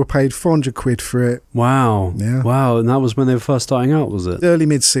 They were paid 400 quid for it. Wow. Yeah. Wow. And that was when they were first starting out, was it? Early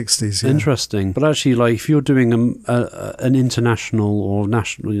mid-60s, yeah. Interesting. But actually, like, if you're doing an international or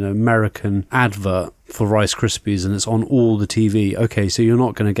national, American advert for Rice Krispies and it's on all the TV, okay, so you're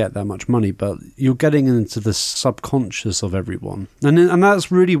not going to get that much money, but you're getting into the subconscious of everyone. And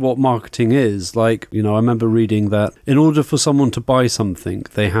that's really what marketing is. Like, I remember reading that in order for someone to buy something,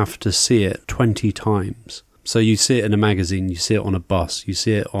 they have to see it 20 times. So you see it in a magazine, you see it on a bus, you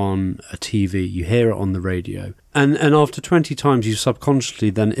see it on a TV, you hear it on the radio. And after 20 times, you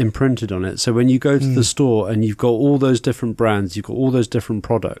subconsciously then imprinted on it. So when you go to the store and you've got all those different brands, you've got all those different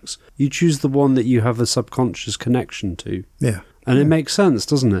products, you choose the one that you have a subconscious connection to. Yeah. And it makes sense,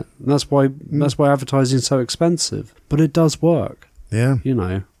 doesn't it? That's why advertising is so expensive. But it does work. Yeah.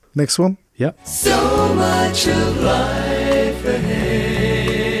 Next one? Yep. So much of life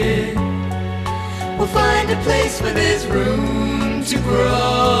ahead. We'll find a place where there's room to grow.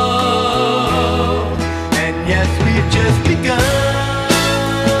 And yes, we've just begun.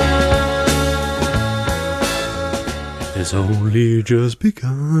 It's only just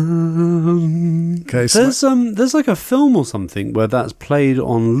begun. Okay, so there's like a film or something where that's played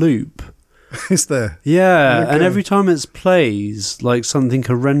on loop. is there? Yeah, Okay. and every time it plays, like something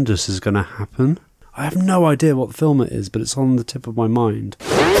horrendous is going to happen. I have no idea what film it is, but it's on the tip of my mind.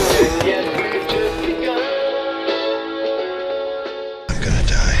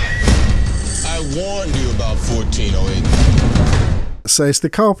 Warned you about 1408. So it's The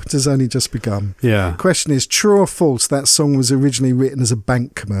Carpenters' Only Just Begun. Yeah. Question is, true or false, that song was originally written as a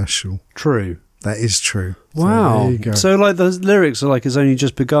bank commercial? True. That is true. So Wow. there you go. So like the lyrics are like, it's only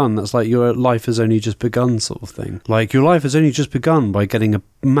just begun. That's like your life has only just begun sort of thing. Like your life has only just begun by getting a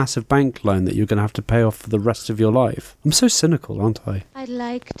massive bank loan that you're going to have to pay off for the rest of your life. I'm so cynical, aren't I? I'd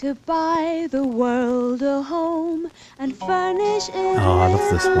like to buy the world a home and furnish it. Oh, I love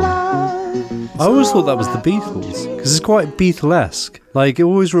this one. I always thought that was the Beatles because it's quite Beatlesque. Like it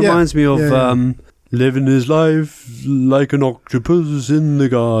always reminds me of living his life like an octopus in the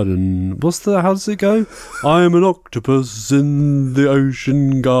garden. How does it go? I'm an octopus in the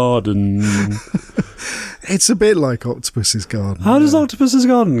ocean garden. It's a bit like Octopus's Garden. How does Octopus's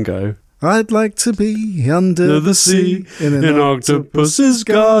Garden go? I'd like to be under the sea in an octopus's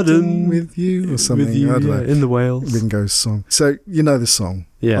garden with you or something. With you, I don't know. in the Wales. Ringo's song. So you know the song.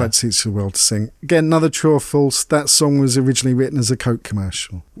 Yeah. I'd teach the world to sing. Again, another true or false. That song was originally written as a Coke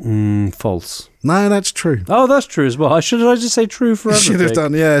commercial. False. No, that's true. Oh, that's true as well. Should I just say true for everything? Should have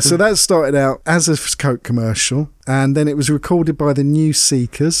done, yeah. So that started out as a Coke commercial, and then it was recorded by the New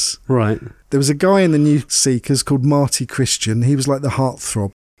Seekers. Right. There was a guy in the New Seekers called Marty Christian. He was like the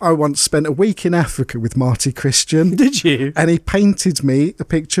heartthrob. I once spent a week in Africa with Marty Christian. Did you? And he painted me a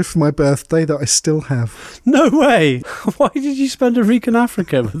picture for my birthday that I still have. No way. Why did you spend a week in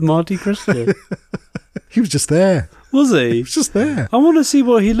Africa with Marty Christian? He was just there. Was he? He was just there. I want to see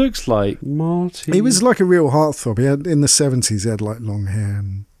what he looks like. Marty. He was like a real heartthrob. He had, in the 70s, he had like long hair.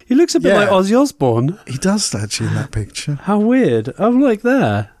 And He looks a bit like Ozzy Osbourne. He does actually in that picture. How weird. I'm like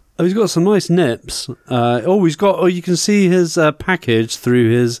there. Oh, he's got some nice nips. You can see his package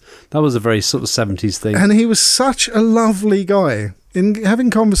through his... That was a very sort of 70s thing. And he was such a lovely guy. In having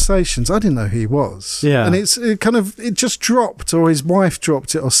conversations, I didn't know who he was. Yeah. And it just dropped, or his wife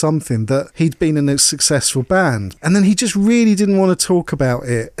dropped it or something, that he'd been in a successful band. And then he just really didn't want to talk about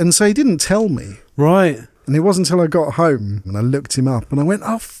it. And so he didn't tell me. Right. And it wasn't until I got home and I looked him up and I went,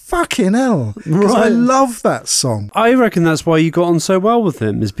 oh, fucking hell. Because Right. I love that song. I reckon that's why you got on so well with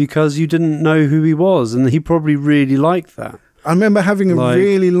him, is because you didn't know who he was, and he probably really liked that. I remember having a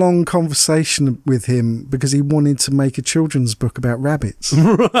really long conversation with him because he wanted to make a children's book about rabbits. And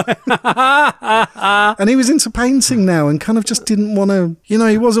he was into painting now and kind of just didn't want to, he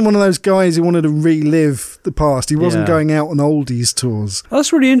wasn't one of those guys who wanted to relive the past. He wasn't going out on oldies tours.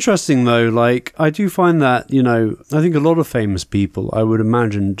 That's really interesting, though. Like, I do find that, I think a lot of famous people, I would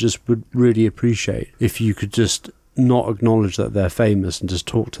imagine, just would really appreciate if you could just not acknowledge that they're famous and just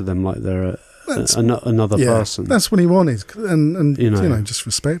talk to them like they're another person. That's what he wanted, and just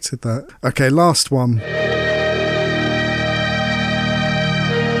respected that. Okay, last one.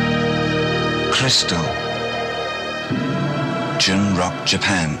 Crystal. Junrock,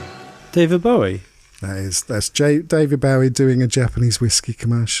 Japan. David Bowie. That's David Bowie doing a Japanese whiskey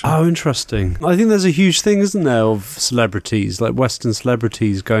commercial. Oh, interesting. I think there's a huge thing, isn't there, of celebrities, like Western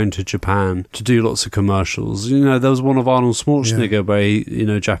celebrities going to Japan to do lots of commercials. There was one of Arnold Schwarzenegger where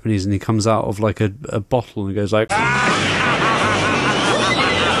he, Japanese, and he comes out of like a bottle and he goes like...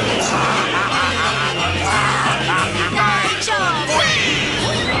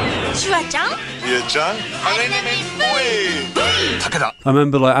 I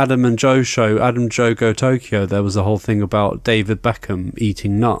remember like Adam Joe Go Tokyo, there was a whole thing about David Beckham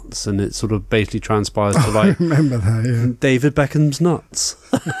eating nuts, and it sort of basically transpires to like... I remember that, yeah. David Beckham's nuts.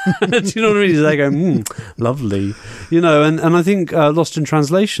 Do you know what I mean? They go, lovely. And I think Lost in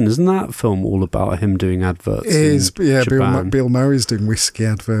Translation, isn't that film all about him doing adverts? It is, yeah. Japan? Bill Murray's doing whiskey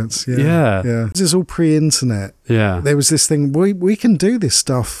adverts. Yeah. This is all pre-internet. Yeah. There was this thing, we can do this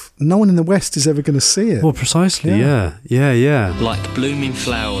stuff. No one in the West is ever going to see it. Well, precisely, yeah. Like blooming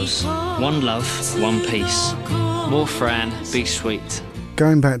flowers, one love, one peace. More Fran, be sweet.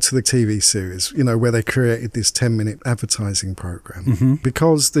 Going back to the TV series, where they created this 10-minute advertising program,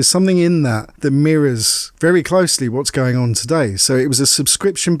 because there's something in that mirrors very closely what's going on today. So it was a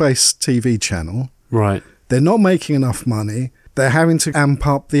subscription-based TV channel. Right. They're not making enough money. They're having to amp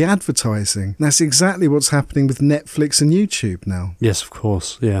up the advertising. That's exactly what's happening with Netflix and YouTube now. Yes, of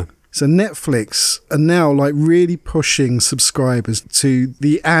course, yeah. So Netflix are now like really pushing subscribers to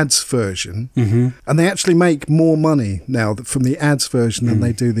the ads version, and they actually make more money now from the ads version than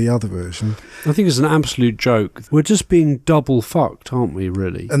they do the other version. I think it's an absolute joke. We're just being double fucked, aren't we,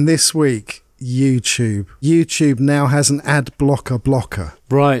 really? And this week, YouTube now has an ad blocker.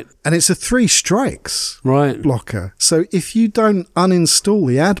 Right. And it's a 3 strikes right blocker. So if you don't uninstall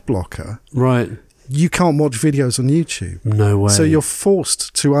the ad blocker... Right. You can't watch videos on YouTube. No way. So you're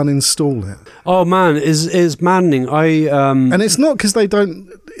forced to uninstall it. Oh man, it's maddening. And it's not because they don't...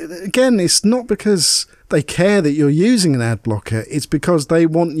 Again, it's not because they care that you're using an ad blocker. It's because they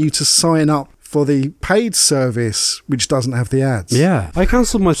want you to sign up for the paid service, which doesn't have the ads. Yeah. I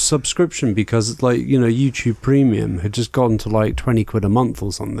cancelled my subscription because, YouTube Premium had just gone to like 20 quid a month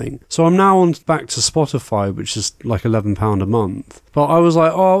or something. So I'm now back to Spotify, which is like £11 a month. But I was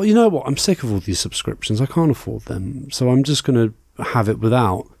like, oh, you know what? I'm sick of all these subscriptions. I can't afford them. So I'm just going to have it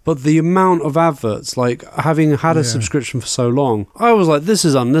without. But the amount of adverts, like having had a subscription for so long, I was like, this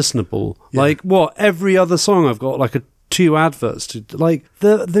is unlistenable. Yeah. Like, what? Every other song I've got like 2 adverts to, like,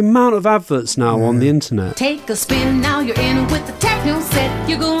 the amount of adverts now on the internet. Take a spin, now you're in with the techno set.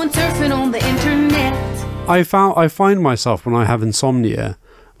 You're going surfing on the internet. I find myself when I have insomnia,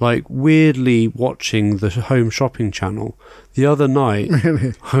 like weirdly watching the Home Shopping channel. The other night,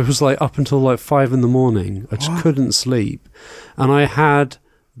 really? I was like up until like 5 a.m. I just couldn't sleep, and I had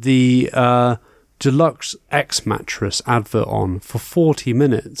the Deluxe X mattress advert on for 40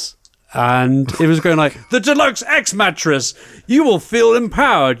 minutes. And it was going like, the Deluxe X mattress, you will feel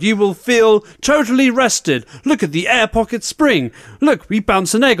empowered, you will feel totally rested. Look at the air pocket spring. Look, we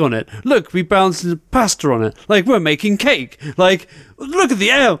bounce an egg on it. Look, we bounce pasta on it. Like, we're making cake. Like, look at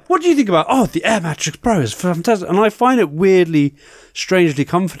the air. What do you think about? Oh, the Air Mattress Pro is fantastic. And I find it weirdly, strangely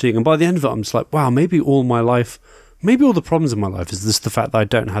comforting. And by the end of it, I'm just like, wow, maybe all my life maybe all the problems in my life is just the fact that I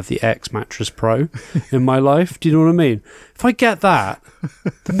don't have the X Mattress Pro in my life. Do you know what I mean? If I get that,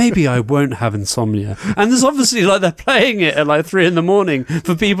 then maybe I won't have insomnia. And there's obviously like they're playing it at like 3 a.m.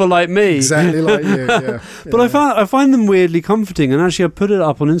 for people like me. Exactly like you, yeah. But I find them weirdly comforting. And actually I put it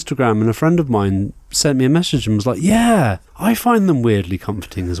up on Instagram and a friend of mine sent me a message and was like, yeah, I find them weirdly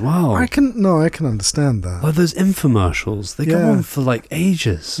comforting as well. I can understand that. Like those infomercials, they go on for like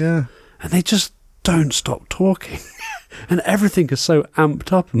ages. Yeah. And they just don't stop talking. And everything is so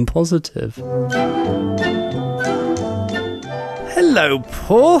amped up and positive. Hello,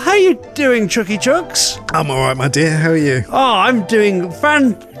 Paul. How you doing, Chucky Chucks? I'm all right, my dear. How are you? Oh, I'm doing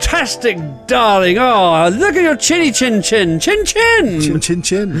fantastic, darling. Oh, look at your chinny chin chin. Chin chin. Chin chin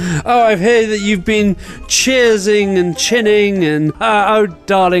chin. Oh, I've heard that you've been cheersing and chinning and... oh,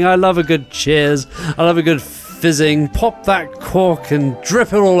 darling, I love a good cheers. I love a good fizzing. Pop that cork and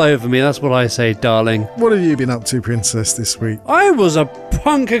drip it all over me. That's what I say, darling. What have you been up to, Princess, this week? I was a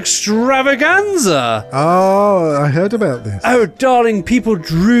punk extravaganza. Oh, I heard about this. Oh, darling, people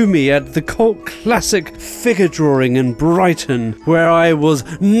drew me at the cult classic figure drawing in Brighton, where I was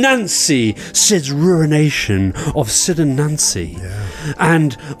Nancy, Sid's ruination of Sid and Nancy. Yeah.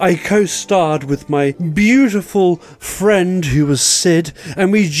 And I co-starred with my beautiful friend who was Sid,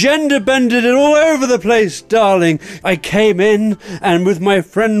 and we gender-bended it all over the place, darling. I came in, and with my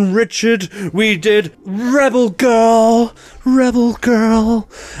friend Richard, we did Rebel Girl,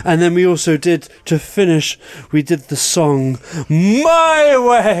 and then we also did, to finish, we did the song My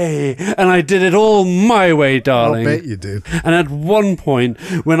Way, and I did it all my way, darling. I bet you did. And at one point,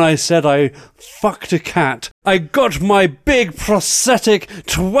 when I said I fucked a cat, I got my big prosthetic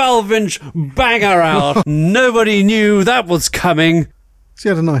 12-inch banger out. Nobody knew that was coming. So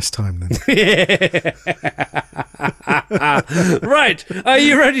you had a nice time then. Right, are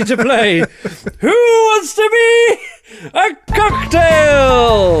you ready to play Who Wants to Be a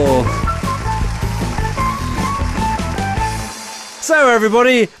Cocktail? So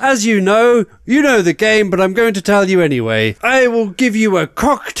everybody, as you know the game, but I'm going to tell you anyway. I will give you a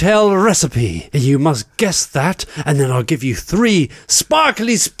cocktail recipe. You must guess that, and then I'll give you 3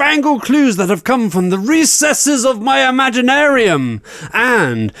 sparkly spangle clues that have come from the recesses of my imaginarium.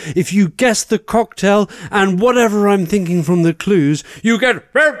 And if you guess the cocktail and whatever I'm thinking from the clues, you get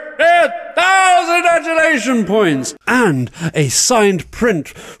 50,000 adulation points and a signed print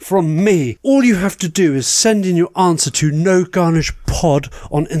from me. All you have to do is send in your answer to nogarnishpod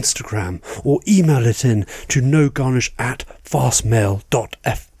on Instagram or email it in to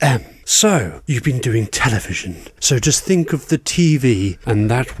nogarnish@fastmail.fm. So, you've been doing television, so just think of the TV and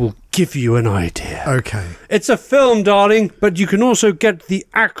that will give you an idea. Okay. It's a film, darling, but you can also get the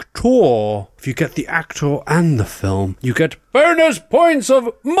actor. If you get the actor and the film, you get bonus points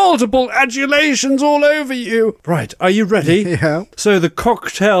of multiple adulations all over you. Right, are you ready? Yeah. So the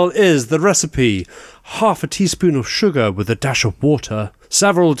cocktail is the recipe: half a teaspoon of sugar with a dash of water,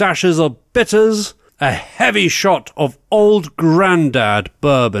 several dashes of bitters, a heavy shot of Old Grandad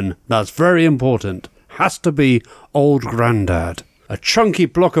bourbon. That's very important. Has to be Old Grandad. A chunky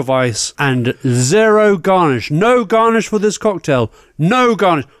block of ice, and 0 garnish. No garnish for this cocktail. No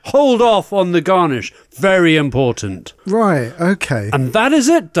garnish. Hold off on the garnish. Very important. Right, okay. And that is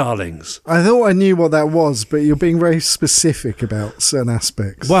it, darlings. I thought I knew what that was, but you're being very specific about certain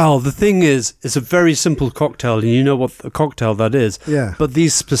aspects. Well, the thing is, it's a very simple cocktail, and you know what a cocktail that is. Yeah. But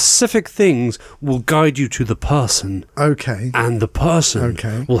these specific things will guide you to the person. Okay. And the person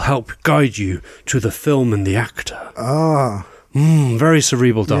will help guide you to the film and the actor. Ah. Very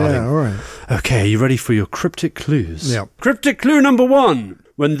cerebral, darling. Yeah, all right. Okay, you ready for your cryptic clues? Yeah. Cryptic clue number 1.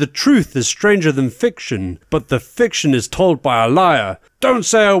 When the truth is stranger than fiction, but the fiction is told by a liar, don't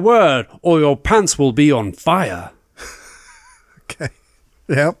say a word or your pants will be on fire. Okay.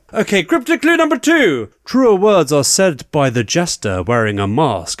 Yep. Okay, cryptic clue number 2. Truer words are said by the jester wearing a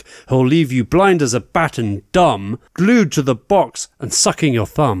mask. He'll leave you blind as a bat and dumb, glued to the box and sucking your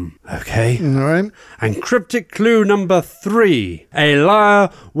thumb. Okay? All right. And cryptic clue number 3. A liar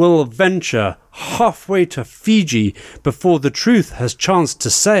will venture halfway to Fiji before the truth has chanced to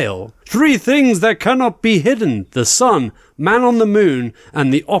sail. 3 things that cannot be hidden: the sun, man on the moon,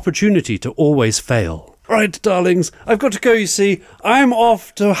 and the opportunity to always fail. Right, darlings, I've got to go, you see. I'm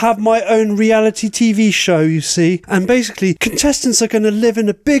off to have my own reality TV show, you see. And basically, contestants are going to live in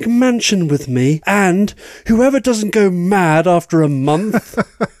a big mansion with me. And whoever doesn't go mad after a month,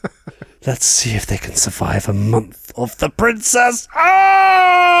 let's see if they can survive a month of The Princess.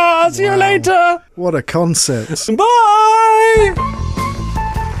 See you later. What a concept. Bye.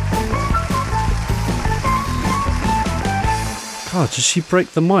 God, did she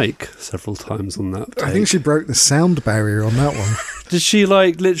break the mic several times on that take? I think she broke the sound barrier on that one. Did she,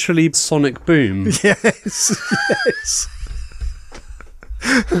 like, literally sonic boom? Yes, yes.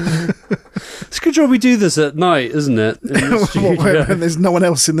 It's a good job we do this at night, isn't it? In the studio. When there's no one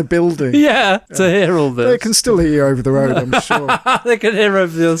else in the building. Yeah, to hear all this. They can still hear you over the road, I'm sure. They can hear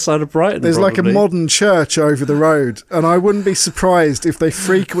over the other side of Brighton. There's probably. like a modern church over the road, and I wouldn't be surprised if they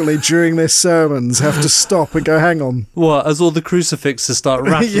frequently, during their sermons, have to stop and go, hang on. What, as all the crucifixes start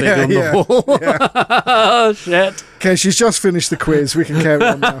rattling on the wall? Yeah. Oh, shit. Okay, she's just finished the quiz. We can carry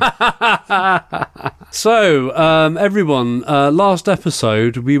on now. So, everyone, last episode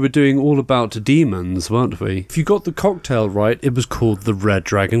we were doing all about demons, weren't we? If you got the cocktail right, it was called the Red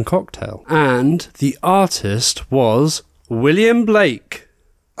Dragon Cocktail. And the artist was William Blake.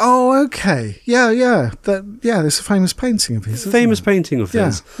 Oh, okay. Yeah. There's a famous painting of his. Painting of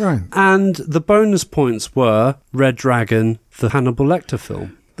his. Yeah, right. And the bonus points were Red Dragon, the Hannibal Lecter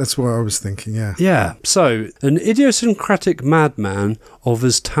film. That's what I was thinking, yeah. Yeah, so an idiosyncratic madman of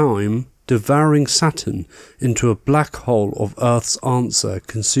his time devouring Saturn into a black hole of Earth's answer,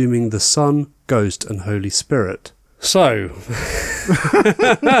 consuming the Sun, Ghost and Holy Spirit. So,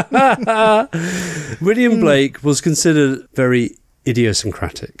 William Blake was considered very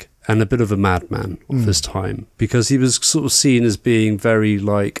idiosyncratic and a bit of a madman of his time, because he was sort of seen as being very,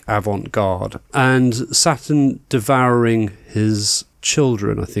 like, avant-garde. And Saturn devouring his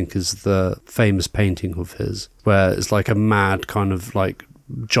children, I think, is the famous painting of his, where it's like a mad kind of, like,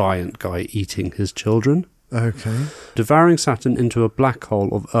 giant guy eating his children. Okay. Devouring Saturn into a black hole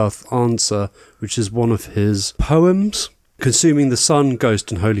of Earth's answer, which is one of his poems, consuming the Sun,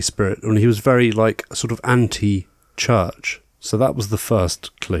 Ghost and Holy Spirit. And he was very, like, sort of anti-church. So that was the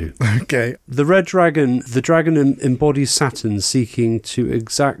first clue. Okay. The Red Dragon, the dragon embodies Saturn seeking to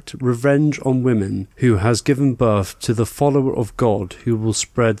exact revenge on women who has given birth to the follower of God who will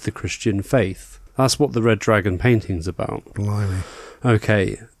spread the Christian faith. That's what the Red Dragon painting's about. Blimey.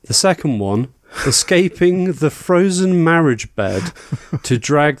 Okay, the second one, escaping the frozen marriage bed to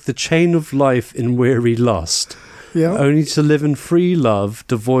drag the chain of life in weary lust. Yeah. Only to live in free love,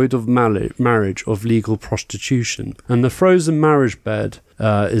 devoid of marriage, of legal prostitution. And the frozen marriage bed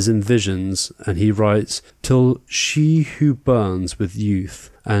is in visions, and he writes, till she who burns with youth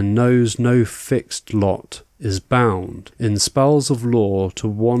and knows no fixed lot is bound in spells of law to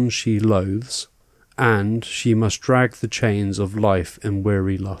one she loathes, and she must drag the chains of life in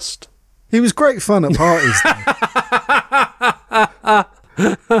weary lust. He was great fun at parties, though.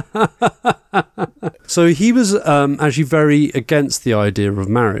 So he was actually very against the idea of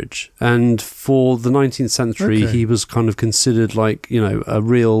marriage, and for the 19th century he was kind of considered like, you know, a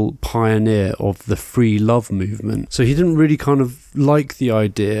real pioneer of the free love movement. So he didn't really kind of like the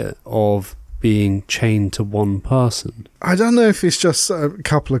idea of being chained to one person. I don't know if it's just a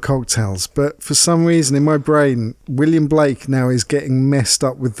couple of cocktails, but for some reason in my brain, William Blake now is getting messed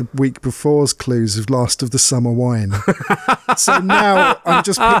up with the week before's clues of Last of the Summer Wine. So now I'm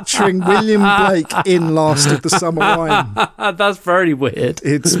just picturing William Blake in Last of the Summer Wine. That's very weird.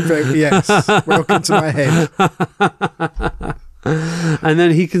 It's very, yes. Welcome to my head. And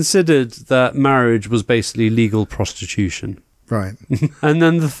then he considered that marriage was basically legal prostitution. Right. And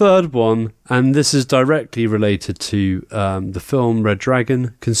then the third one, and this is directly related to the film Red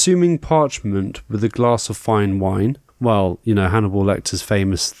Dragon, consuming parchment with a glass of fine wine. Well, you know, Hannibal Lecter's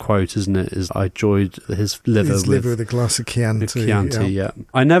famous quote, isn't it, is, I enjoyed his liver with a glass of Chianti. Yeah.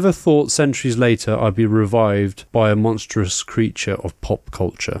 I never thought centuries later I'd be revived by a monstrous creature of pop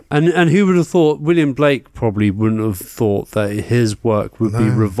culture. And who would have thought? William Blake probably wouldn't have thought that his work would be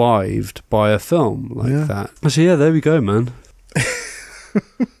revived by a film like that. So yeah, there we go, man.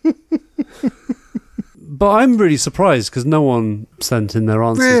 But I'm really surprised because no one sent in their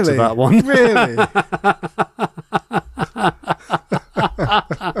answers to that one. Really?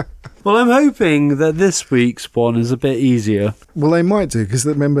 Well, I'm hoping that this week's one is a bit easier. Well, they might do, because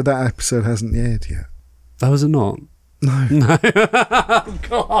remember that episode hasn't aired yet. Oh, is it not? No. Oh,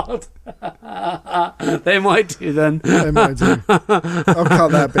 God. They might do then. They might do. I'll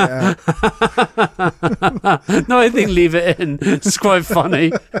cut that bit out. No, I think leave it in. It's quite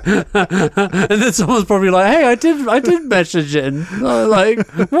funny. And then someone's probably like, hey, I did message in. Like,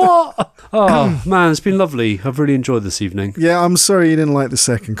 what? Oh, man, it's been lovely. I've really enjoyed this evening. Yeah, I'm sorry you didn't like the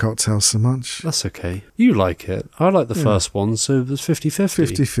second cocktail so much. That's okay. You like it. I like the first one, so it was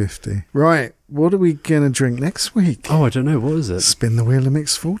 50-50. 50-50. Right. What are we going to drink next week? Oh, I don't know. What is it? Spin the wheel of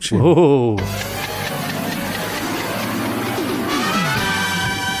mixed fortune. Oh.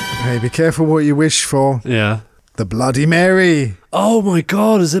 Hey, be careful what you wish for. Yeah. The Bloody Mary. Oh my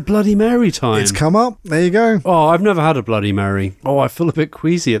God, is it Bloody Mary time? It's come up. There you go. Oh, I've never had a Bloody Mary. Oh, I feel a bit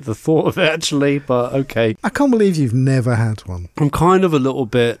queasy at the thought of it, actually, but okay. I can't believe you've never had one. I'm kind of a little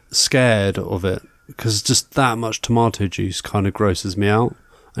bit scared of it because just that much tomato juice kind of grosses me out.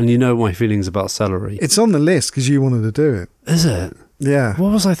 And you know my feelings about celery. It's on the list because you wanted to do it. Is it? Yeah.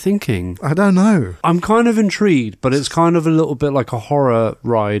 What was I thinking? I don't know. I'm kind of intrigued, but it's kind of a little bit like a horror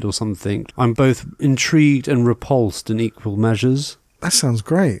ride or something. I'm both intrigued and repulsed in equal measures. That sounds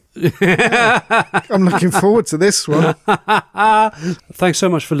great. I'm looking forward to this one. Thanks so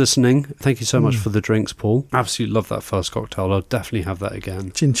much for listening. Thank you so much for the drinks, Paul. Absolutely love that first cocktail. I'll definitely have that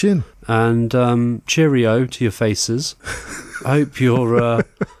again. Cin Cin. And cheerio to your faces. I hope your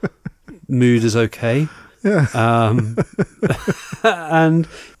mood is okay. Yeah. And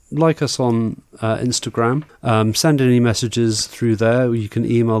like us on Instagram. Send any messages through there. You can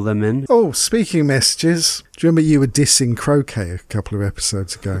email them in. Oh, speaking of messages, do you remember you were dissing croquet a couple of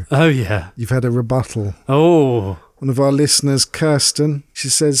episodes ago? Oh, yeah. You've had a rebuttal. Oh. One of our listeners, Kirsten, she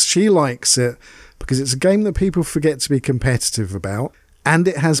says she likes it because it's a game that people forget to be competitive about, and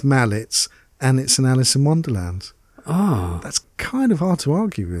it has mallets, and it's an Alice in Wonderland. Ah. That's kind of hard to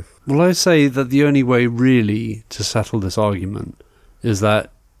argue with. Well, I say that the only way really to settle this argument is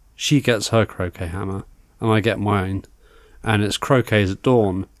that she gets her croquet hammer and I get mine, and it's croquets at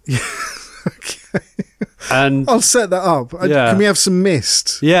dawn. Okay. And I'll set that up. Yeah. Can we have some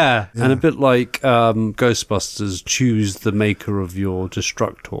mist? Yeah, and a bit like Ghostbusters, choose the maker of your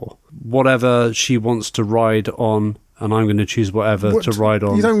destructor. Whatever she wants to ride on, and I'm going to choose whatever to ride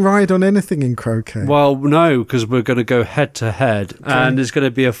on. You don't ride on anything in croquet. Well, no, because we're going to go head to head, and it's going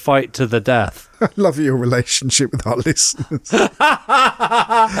to be a fight to the death. I love your relationship with our listeners.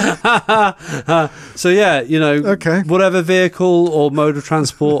 So yeah, you know, okay. Whatever vehicle or mode of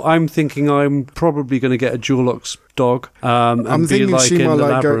transport, I'm thinking I'm probably going to get a Dulux dog. And I'm be thinking like she in might the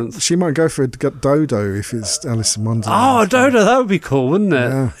like labyrinth. she might go for a dodo if it's Alice in Wonderland. Oh, a dodo, that would be cool, wouldn't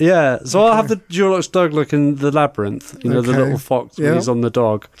it? Yeah. So I'll have the Dulux dog look in the labyrinth. You know, the little fox when he's on the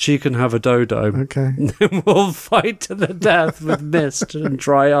dog. She can have a dodo. Okay. And then we'll fight to the death with mist and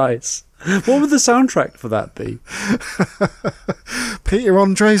dry ice. What would the soundtrack for that be? Peter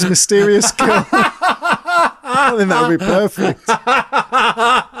Andre's Mysterious Girl. I think that would be perfect.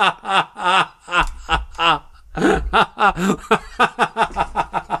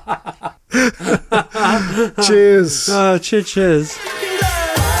 Cheers. Cheers.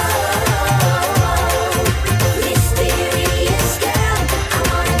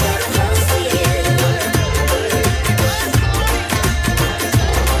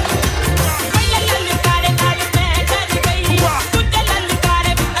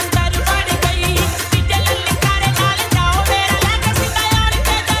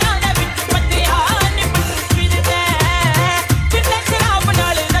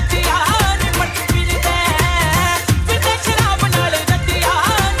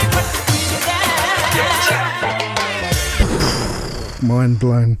 Mind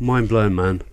blown. Mind blown, man.